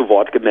zu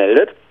Wort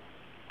gemeldet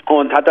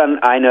und hat dann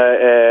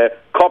eine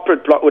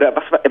Corporate Blog oder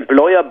was war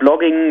Employer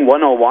Blogging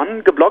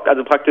 101 gebloggt,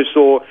 also praktisch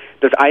so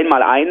das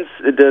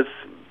 1x1 des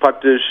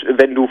praktisch,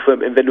 wenn du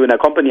in der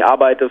Company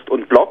arbeitest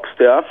und bloggst,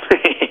 ja.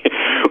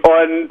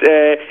 Und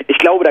ich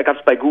glaube, da gab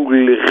es bei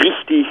Google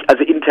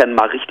also intern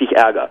mal richtig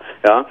Ärger,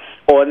 ja.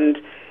 Und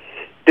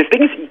das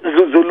Ding ist,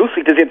 so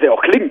lustig das jetzt ja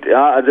auch klingt,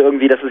 ja, also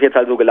irgendwie, dass es jetzt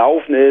halt so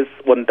gelaufen ist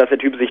und dass der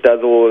Typ sich da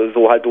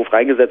so halt doof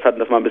reingesetzt hat und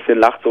dass man ein bisschen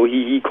lacht, so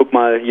hihi, guck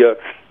mal hier,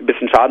 ein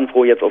bisschen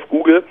schadenfroh jetzt auf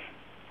Google.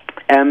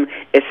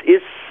 Es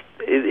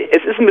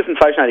ist ein bisschen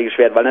zweischneidiges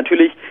Schwert, weil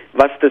natürlich,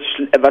 was das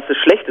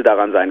Schlechte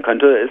daran sein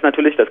könnte, ist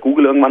natürlich, dass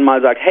Google irgendwann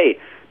mal sagt, hey,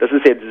 das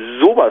ist jetzt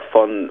sowas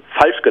von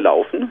falsch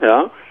gelaufen,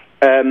 ja,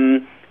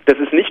 das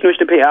ist nicht durch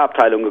die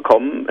PR-Abteilung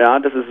gekommen, ja,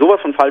 das ist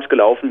sowas von falsch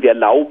gelaufen, wir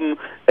erlauben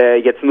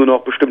jetzt nur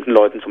noch bestimmten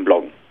Leuten zum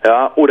Bloggen,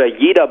 ja, oder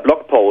jeder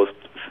Blogpost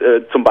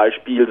zum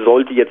Beispiel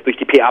sollte jetzt durch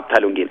die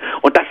PR-Abteilung gehen.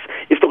 Und das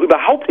ist doch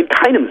überhaupt in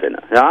keinem Sinne,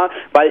 ja,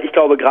 weil ich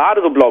glaube,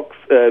 gerade so Blogs,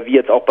 wie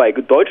jetzt auch bei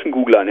deutschen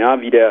Googlern,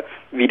 ja, wie der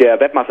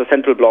Webmaster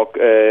Central Blog,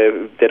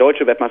 der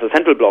deutsche Webmaster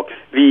Central Blog,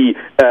 wie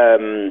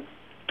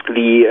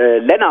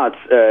Lennarts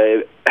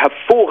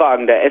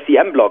hervorragender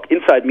SEM-Blog,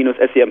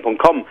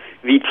 inside-sem.com,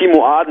 wie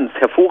Timo Adens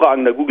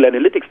hervorragender Google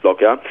Analytics-Blog,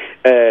 ja.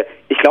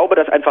 Ich glaube,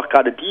 dass einfach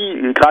gerade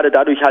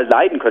dadurch halt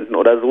leiden könnten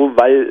oder so,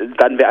 weil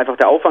dann wäre einfach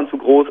der Aufwand zu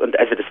groß und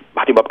also das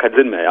macht überhaupt keinen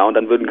Sinn mehr, ja. Und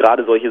dann würden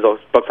gerade solche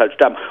Blogs halt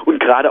sterben. Und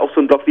gerade auch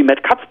so ein Blog wie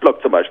Matt Cutts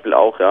Blog zum Beispiel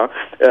auch, ja,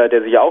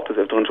 der sich ja auch des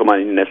Öfteren schon mal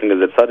in die Nesseln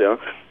gesetzt hat, ja.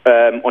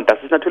 Und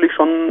das ist natürlich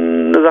schon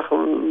eine Sache,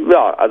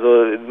 ja,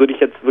 also würde ich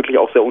jetzt wirklich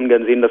auch sehr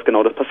ungern sehen, dass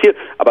genau das passiert.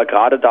 Aber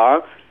gerade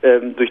da,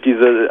 durch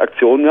diese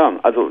Aktion, ja,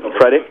 also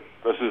Friday.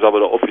 Das ist aber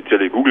der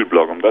offizielle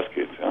Google-Blog, um das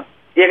geht's, ja?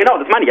 Ja, genau,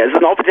 das meine ich ja. Es ist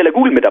ein offizieller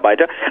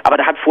Google-Mitarbeiter, aber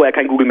da hat vorher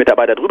kein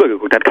Google-Mitarbeiter drüber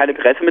geguckt, hat keine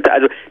Presse mit,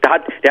 also der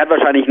hat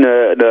wahrscheinlich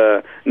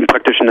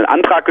praktisch einen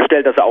Antrag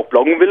gestellt, dass er auch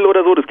bloggen will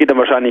oder so. Das geht dann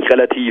wahrscheinlich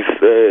relativ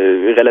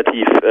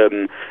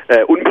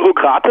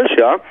unbürokratisch,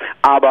 ja.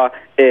 Aber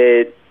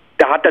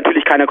da hat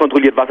natürlich keiner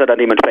kontrolliert, was er dann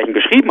dementsprechend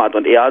geschrieben hat.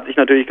 Und er hat sich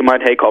natürlich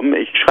gemeint, hey komm,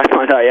 ich schreibe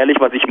mal da ehrlich,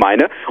 was ich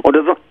meine. Und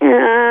er so,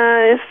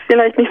 ist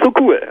vielleicht nicht so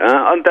cool.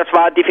 Ja? Und das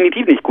war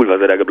definitiv nicht cool,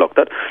 was er da geblockt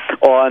hat.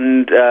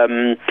 Und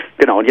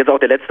genau, und jetzt auch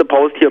der letzte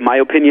Post hier,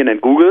 My Opinion and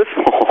Googles.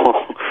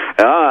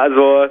 Ja,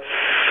 also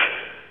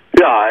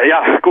ja,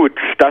 gut,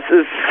 das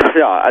ist,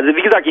 ja, also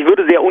wie gesagt, ich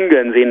würde sehr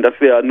ungern sehen, dass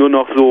wir nur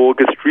noch so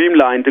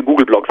gestreamlinete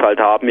Google-Blogs halt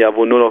haben, ja,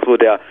 wo nur noch so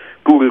der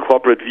Google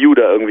Corporate View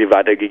da irgendwie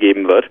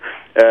weitergegeben wird,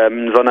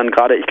 sondern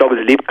gerade, ich glaube,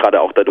 es lebt gerade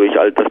auch dadurch,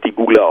 als dass die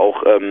Googler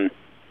auch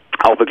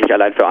wirklich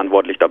allein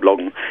verantwortlich da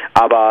bloggen.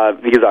 Aber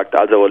wie gesagt,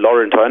 also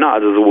Lauren Turner,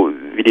 also so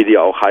wie die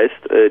auch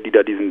heißt, die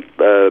da diesen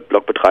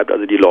Blog betreibt,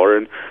 also die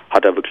Lauren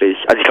hat da wirklich,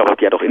 also ich glaube,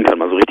 die hat auch intern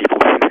mal so richtig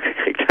Probleme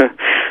gekriegt.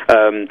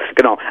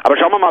 Genau, aber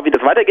schauen wir mal, wie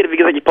das weitergeht. Wie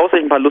gesagt, ich poste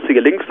euch ein paar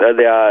lustige Links. Es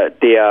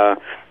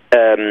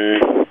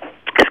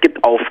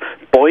gibt auf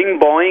Boing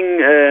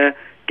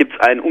gibt es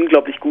einen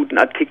unglaublich guten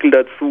Artikel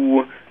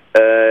dazu.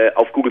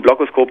 Auf Google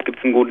Blogoscope gibt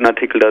es einen guten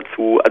Artikel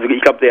dazu. Also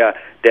ich glaube, der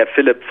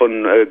Philipp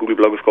von Google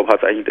Blogoscope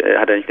hat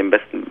eigentlich den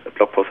besten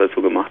Blogpost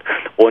dazu gemacht.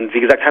 Und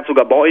wie gesagt, hat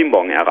sogar Boing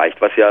erreicht,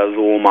 was ja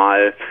so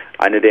mal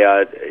eine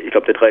der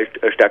 3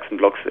 stärksten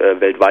Blogs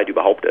weltweit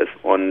überhaupt ist.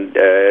 Und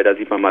da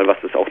sieht man mal, was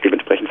das auch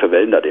dementsprechend für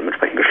Wellen da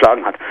dementsprechend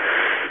geschlagen hat.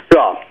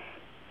 Ja,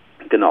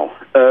 genau.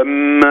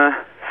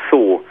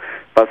 So,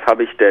 was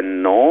habe ich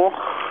denn noch?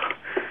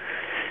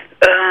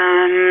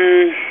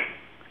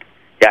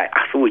 Ja,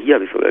 ach so, hier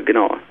habe ich sogar,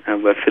 genau,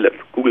 bei Philipp.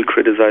 Google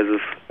criticizes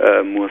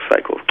more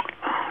psycho.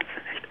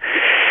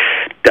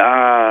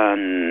 Dann,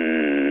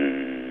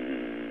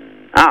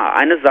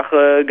 eine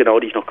Sache, genau,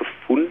 die ich noch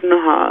gefunden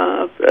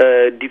habe,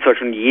 die zwar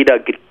schon jeder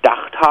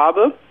gedacht hat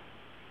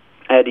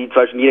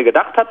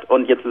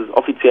und jetzt ist es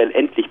offiziell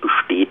endlich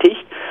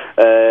bestätigt,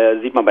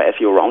 sieht man bei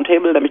SEO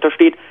Roundtable, nämlich da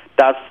steht,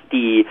 dass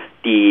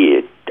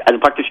also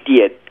praktisch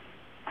der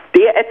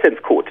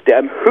AdSense-Code, der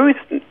am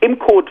höchsten im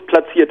Code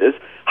platziert ist,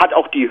 hat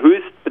auch die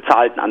höchst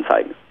bezahlten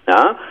Anzeigen.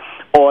 Ja?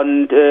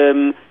 Und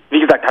wie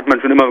gesagt, hat man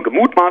schon immer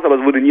gemutmaßt, aber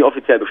es wurde nie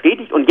offiziell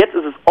bestätigt. Und jetzt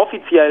ist es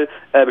offiziell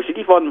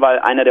bestätigt worden, weil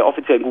einer der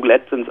offiziellen Google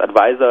AdSense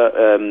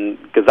Advisor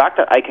gesagt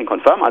hat, I can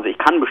confirm, also ich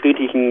kann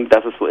bestätigen,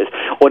 dass es so ist.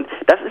 Und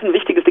das ist ein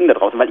wichtiges Ding da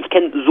draußen, weil ich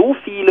kenne so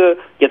viele,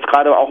 jetzt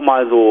gerade auch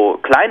mal so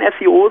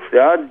Klein-SEOs,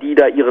 ja, die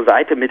da ihre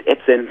Seite mit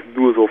AdSense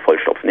nur so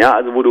vollstopfen, ja,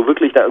 also wo du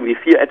wirklich da irgendwie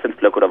 4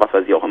 AdSense-Blöcke oder was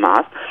weiß ich auch immer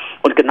hast.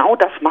 Und genau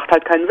das macht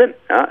halt keinen Sinn,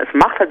 ja, es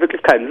macht halt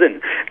wirklich keinen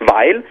Sinn,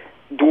 weil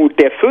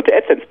der 4.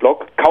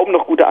 AdSense-Block kaum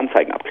noch gute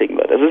Anzeigen abkriegen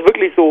wird. Es ist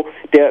wirklich so,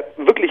 der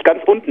wirklich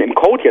ganz unten im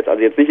Code jetzt,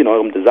 also jetzt nicht in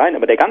eurem Design,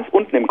 aber der ganz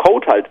unten im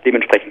Code halt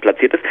dementsprechend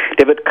platziert ist,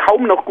 der wird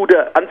kaum noch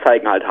gute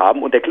Anzeigen halt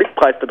haben und der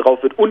Klickpreis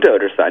darauf wird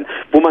unterirdisch sein,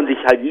 wo man sich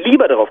halt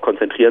lieber darauf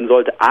konzentrieren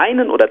sollte,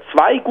 einen oder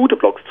 2 gute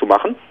Blocks zu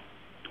machen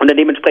und dann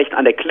dementsprechend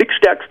an der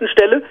klickstärksten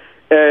Stelle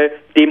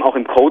dem auch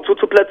im Code so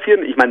zu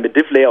platzieren. Ich meine, mit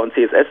Div-Layer und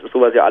CSS ist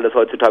sowas ja alles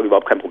heutzutage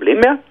überhaupt kein Problem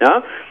mehr,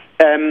 ja.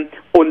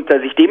 Und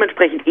sich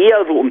dementsprechend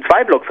eher so um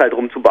 2 Blocks halt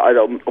rumzubauen,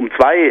 also um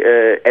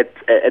 2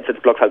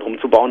 AdSense-Blocks halt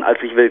rumzubauen, als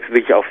sich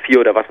wirklich auf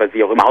 4 oder was weiß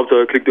ich auch immer.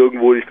 Hauptsache klickt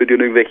irgendwo, ich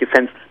verdiene irgendwelche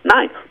Cents.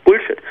 Nein,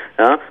 Bullshit.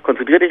 Ja?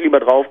 Konzentriert euch lieber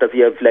drauf, dass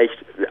ihr vielleicht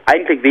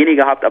einen Klick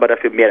weniger habt, aber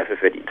mehr dafür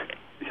verdient.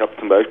 Ich habe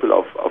zum Beispiel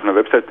auf einer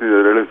Webseite, die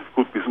relativ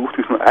gut besucht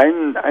ist, nur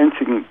einen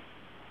einzigen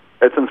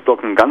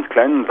AdSense-Block, einen ganz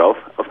kleinen drauf,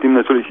 auf dem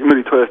natürlich immer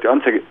die teuerste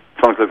Anzeige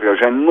zwangsläufig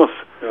erscheinen muss.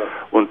 Ja.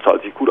 Und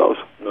zahlt sich gut aus.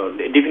 Ja,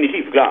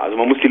 definitiv, klar. Also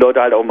man muss die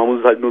Leute halt auch, man muss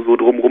es halt nur so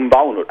drumrum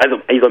bauen. Also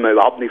eigentlich soll man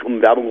überhaupt nichts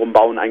um Werbung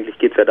rumbauen. Eigentlich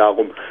geht's ja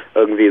darum,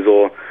 irgendwie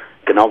so,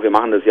 genau, wir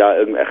machen das ja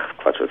irgendwie,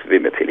 Quatsch,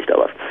 wem erzähle ich da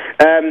was?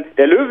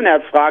 Der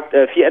Löwenherz fragt,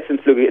 4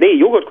 AdSense-Blöcke,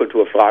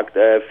 Joghurtkultur fragt,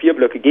 4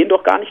 Blöcke gehen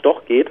doch gar nicht,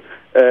 doch, geht.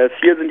 4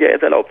 sind ja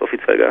jetzt erlaubt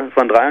offiziell, gell? Es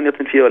waren 3 und jetzt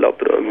sind 4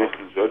 erlaubt oder irgendwie.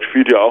 Search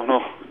Feed ja auch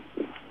noch. Ja,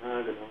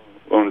 genau.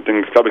 Und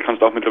ich glaube, ich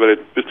kannst auch mittlerweile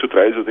bis zu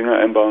 3 so Dinge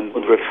einbauen.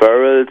 Und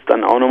Referrals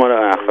dann auch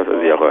nochmal, was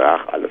weiß ich auch,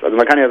 alles. Also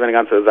man kann ja seine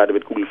ganze Seite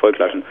mit Google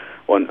vollklatschen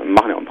und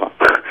machen ja auch ein paar.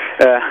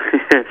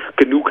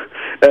 Genug.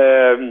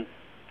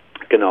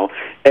 Genau.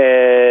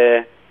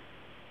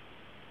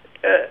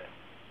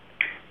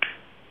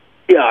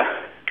 Ja.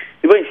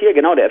 Übrigens hier,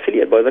 genau, der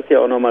Affiliate Boy sagt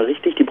ja auch nochmal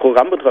richtig, die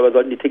Programmbetreiber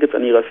sollten die Tickets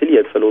an ihre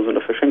Affiliates verlosen oder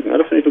verschenken. Ja,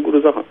 das finde ich eine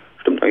gute Sache.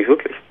 Stimmt eigentlich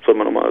wirklich. Das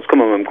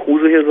können wir mal im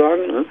Kruse hier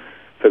sagen, ne?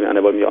 Fällt mir an,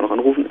 der wollte mich auch noch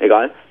anrufen.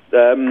 Egal.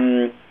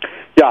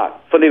 Ja,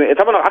 von dem, jetzt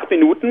haben wir noch 8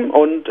 Minuten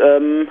und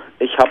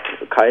ich habe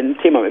kein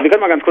Thema mehr. Wir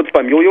können mal ganz kurz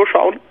beim Jojo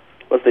schauen,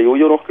 was der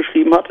Jojo noch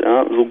geschrieben hat.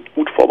 Ja, so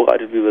gut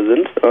vorbereitet wie wir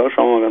sind.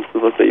 Schauen wir mal ganz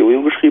kurz, was der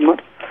Jojo geschrieben hat.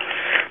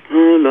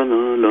 Wenn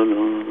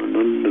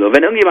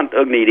irgendjemand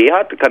irgendeine Idee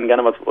hat, kann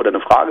gerne was oder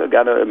eine Frage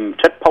gerne im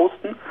Chat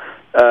posten.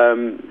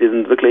 Wir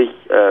sind wirklich,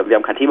 wir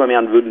haben kein Thema mehr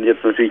und würden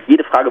jetzt natürlich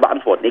jede Frage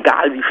beantworten,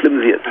 egal wie schlimm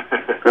sie ist.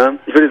 Ja?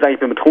 Ich würde sagen, ich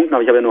bin betrunken,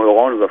 aber ich habe ja nur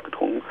Orangensaft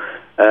getrunken.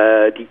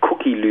 Die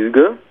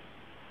Cookie-Lüge.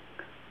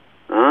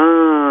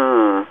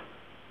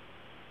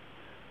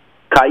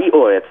 KI,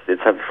 oh, jetzt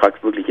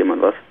fragt wirklich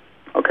jemand was.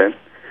 Okay.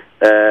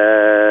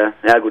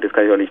 Ja gut, jetzt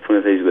kann ich auch nicht tun,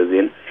 das hätte ich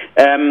übersehen.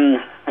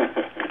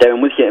 Der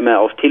muss hier immer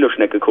auf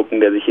Teleschnecke gucken,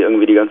 der sich hier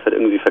irgendwie die ganze Zeit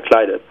irgendwie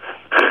verkleidet.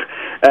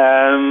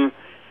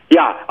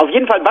 Ja, auf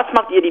jeden Fall, was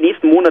macht ihr die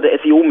nächsten Monate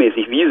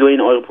SEO-mäßig? Wie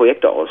sehen eure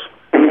Projekte aus?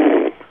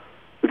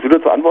 Willst du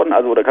dazu antworten?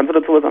 Also, oder kannst du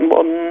dazu was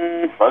antworten?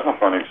 Ich weiß noch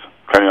gar nichts.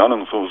 Keine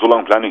Ahnung, so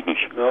lange plane ich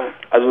nicht. Ja.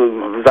 Also,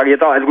 sage ich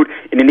jetzt auch, also gut,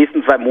 in den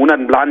nächsten 2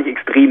 Monaten plane ich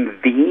extrem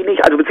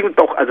wenig, also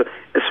beziehungsweise doch, also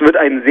es wird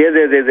ein sehr,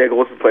 sehr, sehr, sehr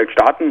großes Projekt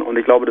starten und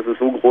ich glaube, das ist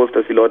so groß,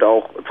 dass die Leute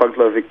auch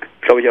zwangsläufig,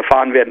 glaube ich,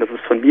 erfahren werden, dass es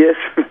von mir ist.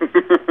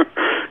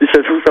 Ich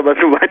versuche es aber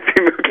so weit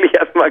wie möglich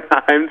erstmal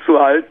geheim zu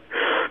halten,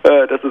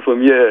 dass es von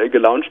mir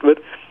gelauncht wird.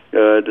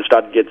 Das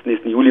startet jetzt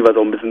nächsten Juli, was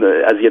auch ein bisschen,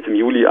 also jetzt im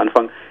Juli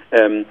Anfang,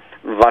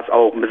 was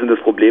auch ein bisschen das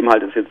Problem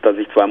halt ist jetzt, dass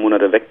ich 2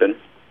 Monate weg bin.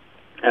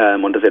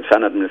 Und das jetzt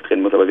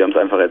fernadministrieren muss, aber wir haben es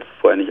einfach jetzt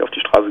vorher nicht auf die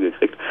Straße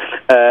gekriegt.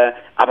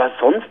 Aber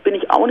sonst bin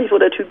ich auch nicht so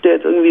der Typ, der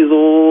jetzt irgendwie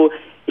so,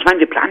 ich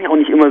meine, wir planen ja auch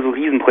nicht immer so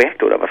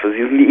Riesenprojekte oder was, das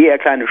sind die eher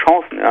kleine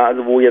Chancen, ja,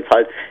 also wo jetzt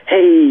halt,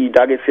 hey,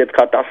 da geht's jetzt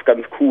gerade das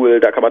ganz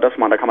cool, da kann man das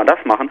machen, da kann man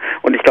das machen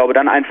und ich glaube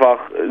dann einfach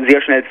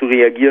sehr schnell zu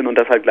reagieren und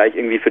das halt gleich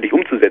irgendwie für dich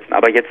umzusetzen,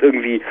 aber jetzt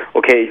irgendwie,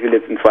 okay, ich will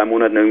jetzt in 2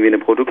 Monaten irgendwie eine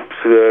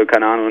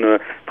keine Ahnung, eine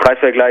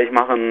Preisvergleich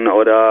machen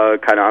oder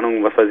keine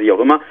Ahnung, was weiß ich auch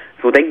immer,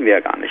 so denken wir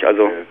ja gar nicht,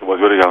 also. Sowas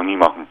würde ich auch nie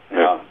machen.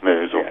 Ja.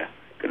 Nee, so. Ja,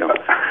 genau.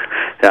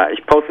 Ja,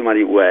 ich poste mal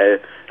die URL.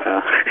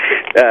 Ja.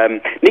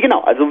 Nee, genau,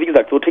 also wie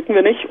gesagt, so ticken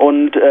wir nicht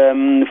und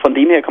von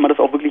dem her kann man das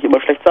auch wirklich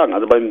immer schlecht sagen.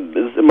 Also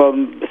es ist immer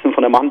ein bisschen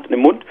von der Hand in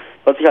den Mund,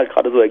 was sich halt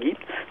gerade so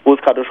ergibt, wo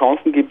es gerade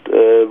Chancen gibt,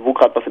 wo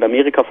gerade was in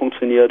Amerika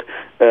funktioniert,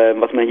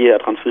 was man hier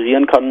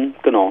transferieren kann.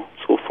 Genau,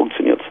 so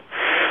funktioniert's.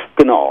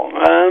 Genau.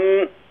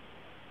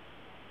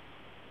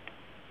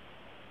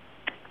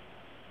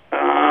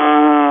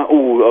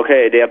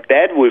 Okay, der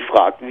Bad Wolf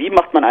fragt, wie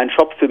macht man einen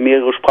Shop für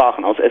mehrere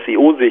Sprachen aus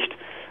SEO-Sicht?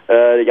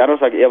 Janos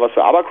sagt eher was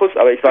für Abacus,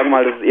 aber ich sage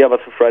mal, das ist eher was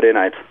für Friday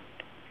Night.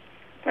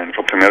 Einen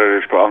Shop für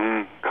mehrere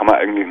Sprachen kann man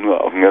eigentlich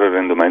nur auf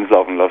mehreren Domains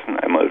laufen lassen.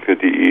 Einmal für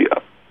DE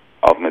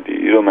auf einer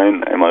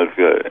DE-Domain, einmal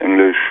für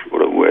Englisch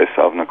oder US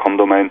auf einer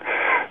Com-Domain,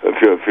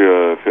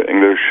 für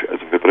Englisch,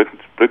 also für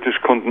britisch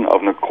Kunden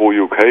auf einer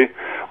Co-UK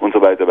und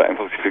so weiter, weil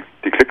einfach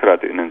die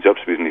Klickrate in den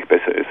Jobs wesentlich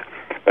besser ist.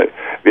 Weil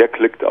wer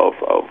klickt auf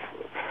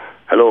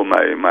hello,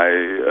 my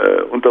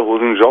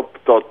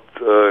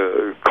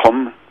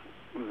Unterhosenjob.com,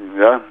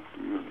 ja,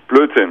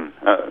 Blödsinn.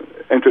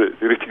 Entweder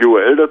die richtige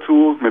URL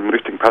dazu, mit dem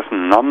richtigen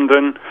passenden Namen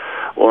drin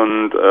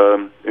und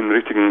im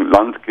richtigen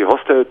Land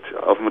gehostet,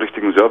 auf dem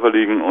richtigen Server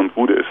liegen und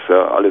gut ist.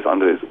 Ja, alles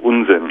andere ist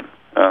Unsinn.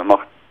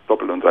 Macht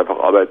doppelt und dreifach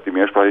Arbeit. Die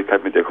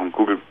Mehrsprachigkeit, mit der kommt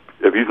Google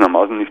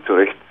erwiesenermaßen nicht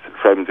zurecht.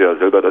 Schreiben sie ja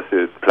selber, dass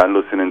sie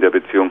planlos sind in der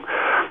Beziehung.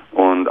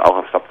 Und auch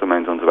auf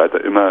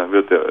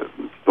der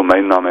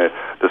Domainname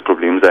das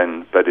Problem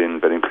sein bei den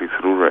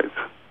Click-Through-Rates.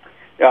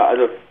 Ja,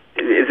 also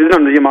es ist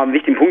natürlich immer ein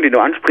wichtiger Punkt, den du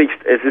ansprichst.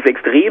 Es ist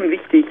extrem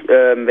wichtig,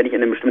 wenn ich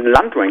in einem bestimmten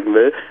Land ranken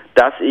will,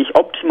 dass ich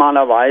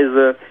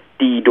optimalerweise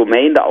die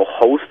Domain da auch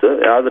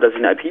hoste, ja, also dass ich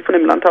eine IP von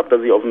dem Land habe,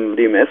 dass ich auf dem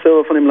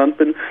DMS-Server von dem Land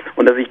bin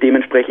und dass ich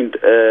dementsprechend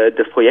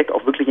das Projekt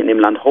auch wirklich in dem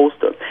Land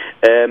hoste.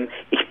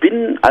 Ich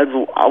bin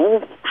also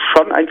auch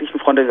schon eigentlich ein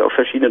Freund, dass ich auch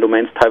verschiedene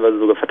Domains teilweise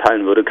sogar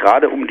verteilen würde,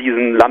 gerade um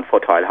diesen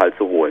Landvorteil halt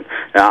zu holen.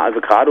 Ja, also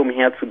gerade um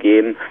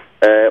herzugehen,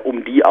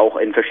 um die auch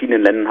in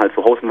verschiedenen Ländern halt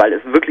zu hosten, weil es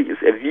wirklich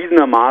ist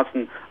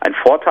erwiesenermaßen ein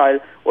Vorteil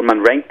und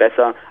man rankt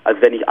besser, als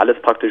wenn ich alles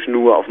praktisch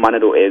nur auf meiner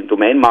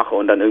Domain mache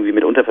und dann irgendwie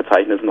mit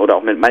Unterverzeichnissen oder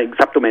auch mit meinen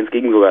Subdomains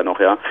gegen sogar noch,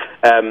 ja.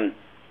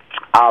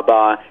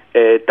 Aber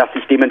dass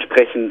ich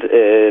dementsprechend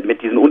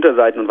mit diesen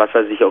Unterseiten und was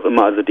weiß ich auch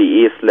immer, also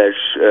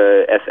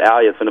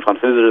de/sr jetzt für eine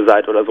französische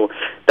Seite oder so,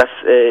 das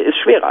ist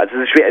schwerer. Also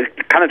es ist schwer, es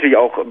kann natürlich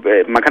auch,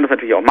 man kann das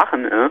natürlich auch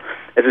machen.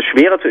 Es ist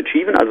schwerer zu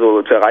achieven,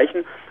 also zu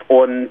erreichen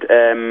und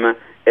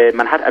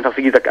man hat einfach,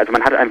 wie gesagt, also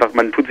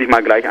man tut sich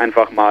mal gleich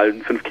einfach mal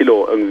 5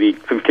 Kilo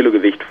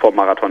Gewicht vor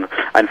Marathon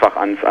einfach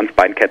ans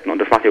Bein ketten und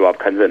das macht ja überhaupt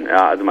keinen Sinn.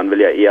 Ja, also man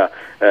will ja eher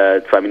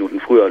 2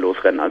 Minuten früher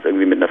losrennen als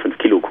irgendwie mit einer 5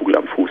 Kilo Kugel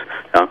am Fuß.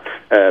 Ja,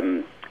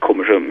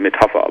 komische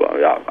Metapher, aber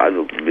ja,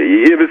 also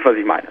ihr wisst, was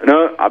ich meine,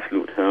 ne?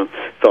 Absolut. Ja.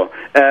 So,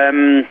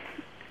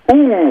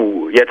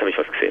 jetzt habe ich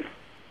was gesehen.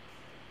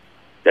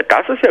 Ja,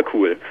 das ist ja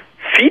cool.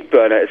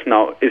 Feedburner ist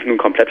nun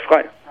komplett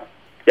frei.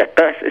 Ja,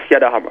 das ist ja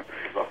der Hammer.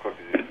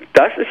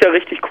 Das ist ja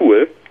richtig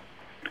cool.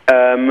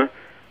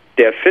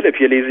 Der Philipp,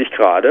 hier lese ich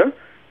gerade,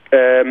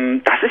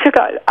 das ist ja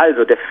geil.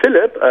 Also der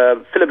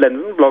Philipp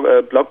Lenzen,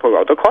 Blogpost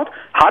Autocord,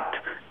 hat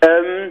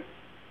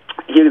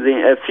hier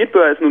gesehen,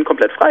 Feedburner ist nun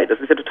komplett frei. Das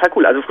ist ja total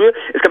cool. Also früher,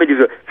 es gab ja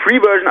diese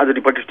Free-Version, also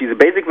praktisch diese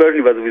Basic-Version,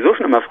 die war sowieso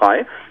schon immer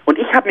frei. Und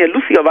ich habe mir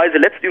lustigerweise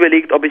letzt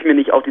überlegt, ob ich mir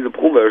nicht auch diese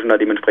Pro-Version da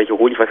dementsprechend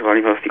hole. Ich weiß gar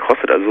nicht mehr, was die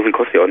kostet. Also so viel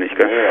kostet die auch nicht,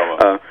 gell? Ja,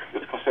 aber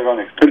jetzt kostet ja gar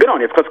nichts. Genau,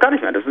 und jetzt kostet gar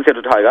nicht mehr. Das ist ja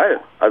total geil.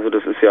 Also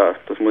das muss ich ja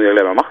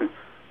gleich mal machen.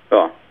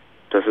 Ja.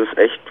 Das ist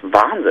echt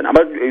Wahnsinn.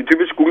 Aber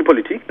typisch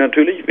Google-Politik,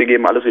 natürlich, wir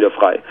geben alles wieder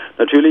frei.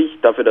 Natürlich,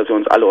 dafür, dass ihr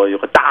uns alle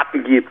eure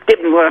Daten gebt,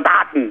 gebt uns eure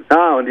Daten.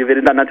 Ja, und ihr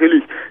werdet dann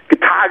natürlich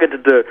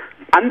getargetete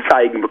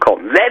Anzeigen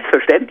bekommen.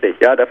 Selbstverständlich,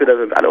 ja, dafür, dass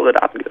ihr uns alle eure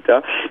Daten gebt.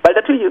 Ja. Weil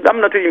natürlich, haben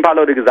natürlich ein paar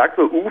Leute gesagt,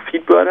 so,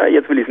 Feedburner,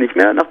 jetzt will ich es nicht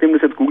mehr, nachdem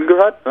das jetzt Google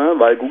gehört,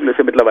 weil Google ist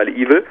ja mittlerweile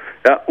evil.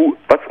 Ja,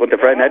 was? Und der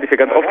Brian hätte ich ja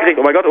ganz aufgeregt,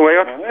 oh mein Gott.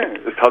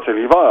 Ist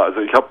tatsächlich wahr.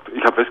 Also ich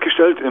hab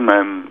festgestellt in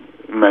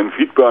meinem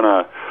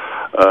Feedburner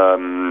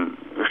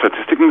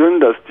Statistiken drin,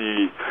 dass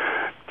die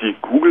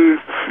Google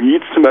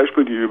Feeds zum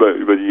Beispiel, die über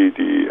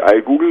die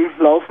iGoogle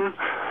laufen,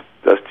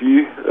 dass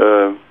die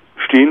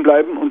stehen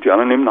bleiben und die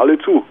anderen nehmen alle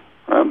zu.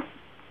 Ja?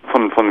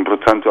 Von dem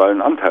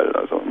prozentualen Anteil.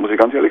 Also muss ich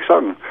ganz ehrlich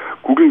sagen,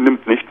 Google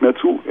nimmt nicht mehr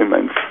zu in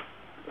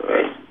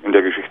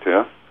der Geschichte,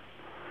 ja.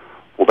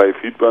 Wobei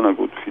Feedburner ist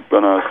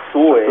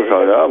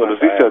total, ja, aber du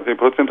siehst ja die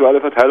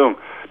prozentuale Verteilung.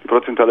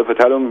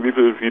 Wie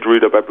viel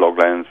Feedreader bei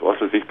Bloglines, was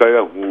weiß ich, bei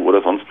Yahoo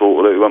oder sonst wo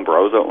oder über den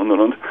Browser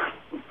und.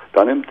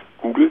 Da nimmt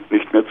Google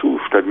nicht mehr zu,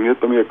 stagniert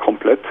bei mir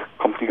komplett,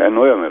 kommt nicht ein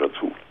neuer mehr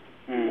dazu.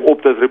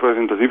 Ob das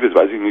repräsentativ ist,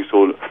 weiß ich nicht.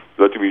 So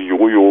Leute wie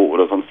Jojo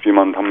oder sonst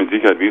jemand haben mit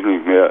Sicherheit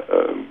wesentlich mehr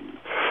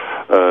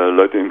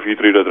Leute im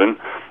Feedreader drin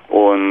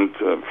und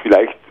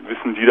vielleicht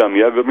wissen die da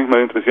mehr, würde mich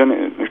mal interessieren,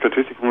 eine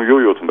Statistik von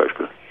Jojo zum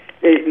Beispiel.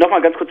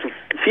 Nochmal ganz kurz zu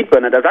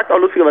Feedburner. Da sagt auch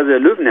lustigerweise der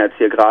Löwenherz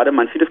hier gerade,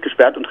 mein Feed ist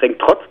gesperrt und rankt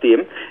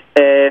trotzdem.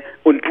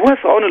 Und du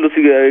hast auch eine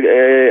lustige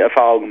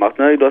Erfahrung gemacht,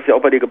 ne? Du hast ja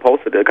auch bei dir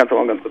gepostet. Kannst du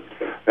auch ganz kurz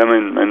erzählen. Ja,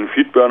 mein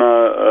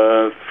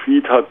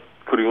Feedburner-Feed hat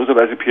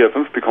kurioserweise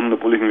PR5 bekommen,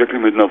 obwohl ich ihn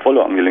wirklich mit einer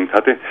Follow angelinkt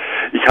hatte.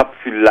 Ich habe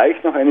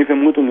vielleicht noch eine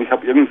Vermutung, ich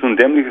habe irgend so ein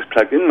dämliches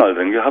Plugin mal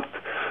drin gehabt,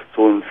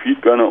 so ein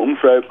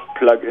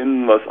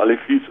Feedburner-Umschreib-Plugin, was alle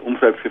Feeds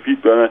umschreibt für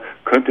Feedburner.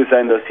 Könnte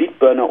sein, dass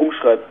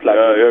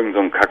Feedburner-Umschreib-Plugin. Ja, irgend so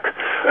ein Kack.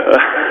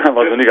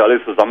 Was ja nicht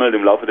alles versammelt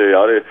im Laufe der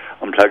Jahre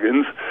an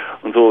Plugins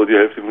und so, die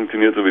Hälfte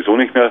funktioniert sowieso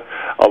nicht mehr.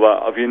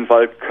 Aber auf jeden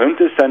Fall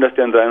könnte es sein, dass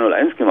der ein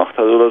 301 gemacht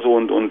hat oder so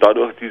und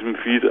dadurch diesem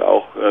Feed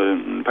auch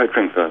ein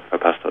Pipestream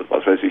verpasst hat,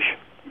 was weiß ich.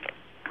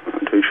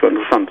 Natürlich schon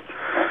interessant.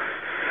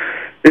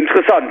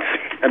 Interessant,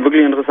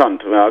 wirklich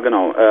interessant, ja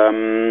genau.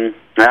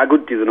 Naja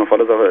gut, diese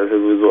No-Follow-Sache ist ja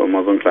sowieso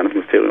immer so ein kleines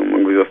Mysterium,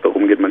 irgendwie was da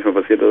rumgeht, manchmal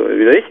passiert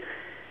wieder nicht.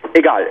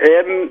 Egal,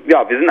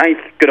 ja, wir sind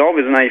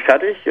eigentlich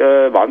fertig,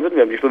 Wahnsinn,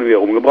 wir haben die Stunde wieder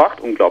rumgebracht,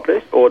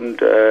 unglaublich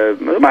und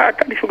man hat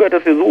gar nicht so gehört,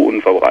 dass wir so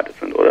unvorbereitet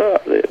sind, oder?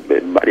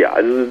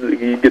 Also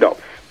genau.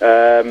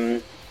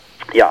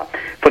 Ja,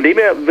 von dem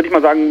her würde ich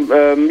mal sagen,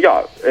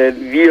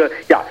 wir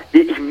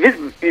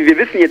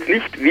wissen jetzt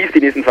nicht, wie es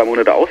die nächsten 2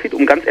 Monate aussieht,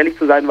 um ganz ehrlich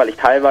zu sein, weil ich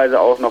teilweise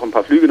auch noch ein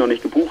paar Flüge noch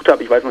nicht gebucht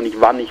habe. Ich weiß noch nicht,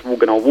 wann ich wo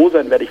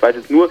sein werde. Ich weiß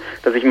jetzt nur,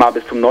 dass ich mal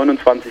bis zum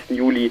 29.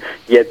 Juli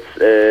jetzt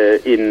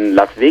in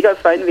Las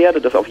Vegas sein werde,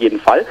 das auf jeden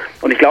Fall.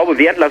 Und ich glaube,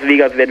 während Las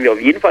Vegas werden wir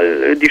auf jeden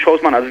Fall die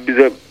Shows machen, also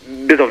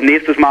bis auf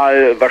nächstes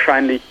Mal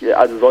wahrscheinlich,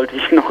 also sollte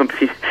ich noch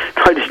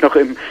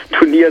im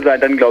Turnier sein,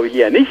 dann glaube ich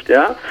eher nicht,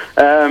 ja.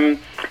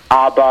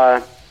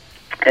 Aber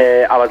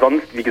Aber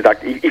sonst, wie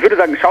gesagt, ich würde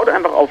sagen, schaut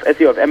einfach auf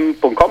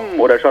seofm.com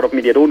oder schaut auf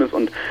Mediadonis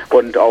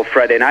und auf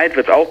Friday Night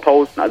wird es auch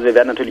posten. Also wir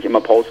werden natürlich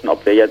immer posten,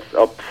 ob es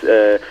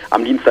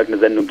am Dienstag eine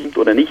Sendung gibt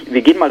oder nicht.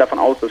 Wir gehen mal davon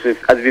aus, dass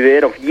wir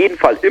werden auf jeden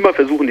Fall immer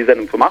versuchen, die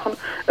Sendung zu machen.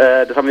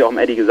 Das haben wir auch im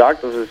Eddie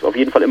gesagt, dass wir es auf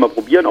jeden Fall immer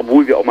probieren,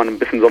 obwohl wir auch mal ein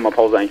bisschen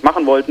Sommerpause eigentlich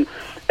machen wollten.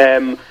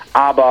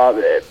 Aber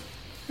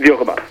wie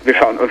auch immer, wir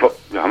schauen einfach.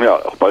 Wir haben ja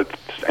auch bald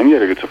das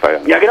Einjährige zu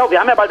feiern. Ja genau, wir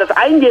haben ja bald das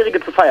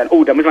Einjährige zu feiern.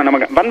 Oh, da müssen wir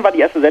nochmal. Wann war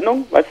die erste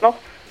Sendung? Weißt du noch?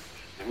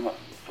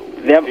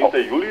 10.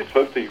 Juli,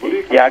 12.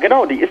 Juli? Ja,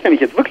 genau, die ist nämlich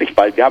jetzt wirklich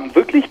bald. Wir haben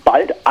wirklich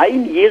bald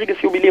einjähriges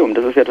Jubiläum.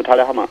 Das ist ja total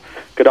der Hammer.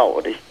 Genau,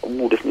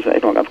 und das müssen wir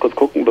echt noch mal ganz kurz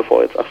gucken,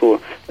 bevor jetzt,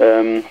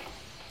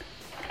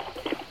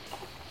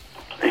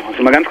 ich muss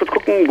mal ganz kurz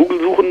gucken, Google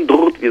suchen,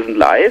 wir sind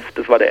live,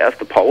 das war der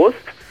erste Post.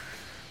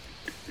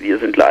 Wir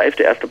sind live,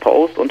 der erste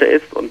Post und der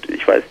ist, und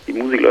ich weiß, die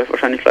Musik läuft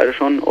wahrscheinlich leider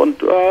schon, und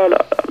 12.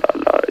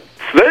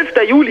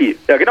 Juli,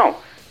 ja genau.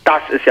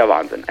 Das ist ja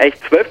Wahnsinn.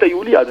 Echt, 12.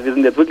 Juli, also wir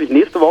sind jetzt wirklich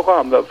nächste Woche,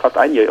 haben wir fast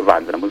einjähriges.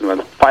 Wahnsinn, da müssen wir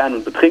feiern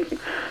und betrinken.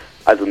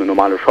 Also eine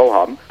normale Show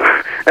haben.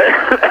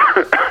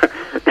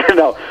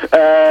 Genau.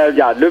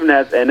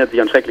 Löwenherz erinnert sich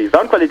an schreckliche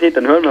Soundqualität,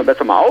 dann hören wir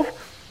besser mal auf.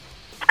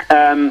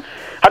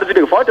 Hat uns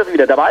wieder gefreut, dass ihr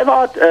wieder dabei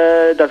wart,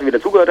 dass ihr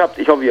wieder zugehört habt.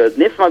 Ich hoffe, ihr seid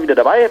nächstes Mal wieder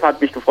dabei.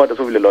 Hat mich gefreut, dass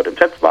so viele Leute im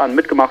Chat waren,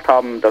 mitgemacht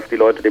haben, dass die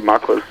Leute dem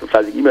Markus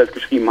fleißig E-Mails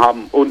geschrieben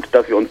haben und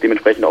dass wir uns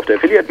dementsprechend auf der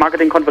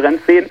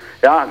Affiliate-Marketing-Konferenz sehen.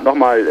 Ja,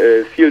 nochmal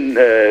viel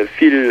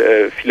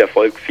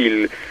Erfolg,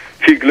 viel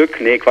Glück,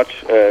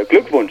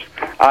 Glückwunsch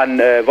an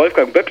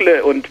Wolfgang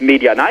Böckle und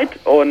Media Night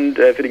und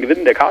für den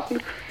Gewinn der Karten.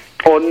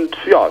 Und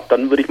ja,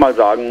 dann würde ich mal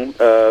sagen,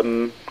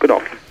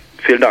 genau,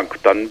 vielen Dank.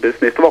 Dann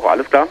bis nächste Woche.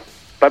 Alles klar.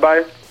 Bye,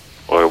 bye.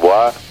 Au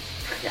revoir.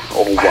 Ja,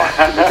 au revoir.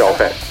 Du bist ja auch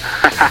fest.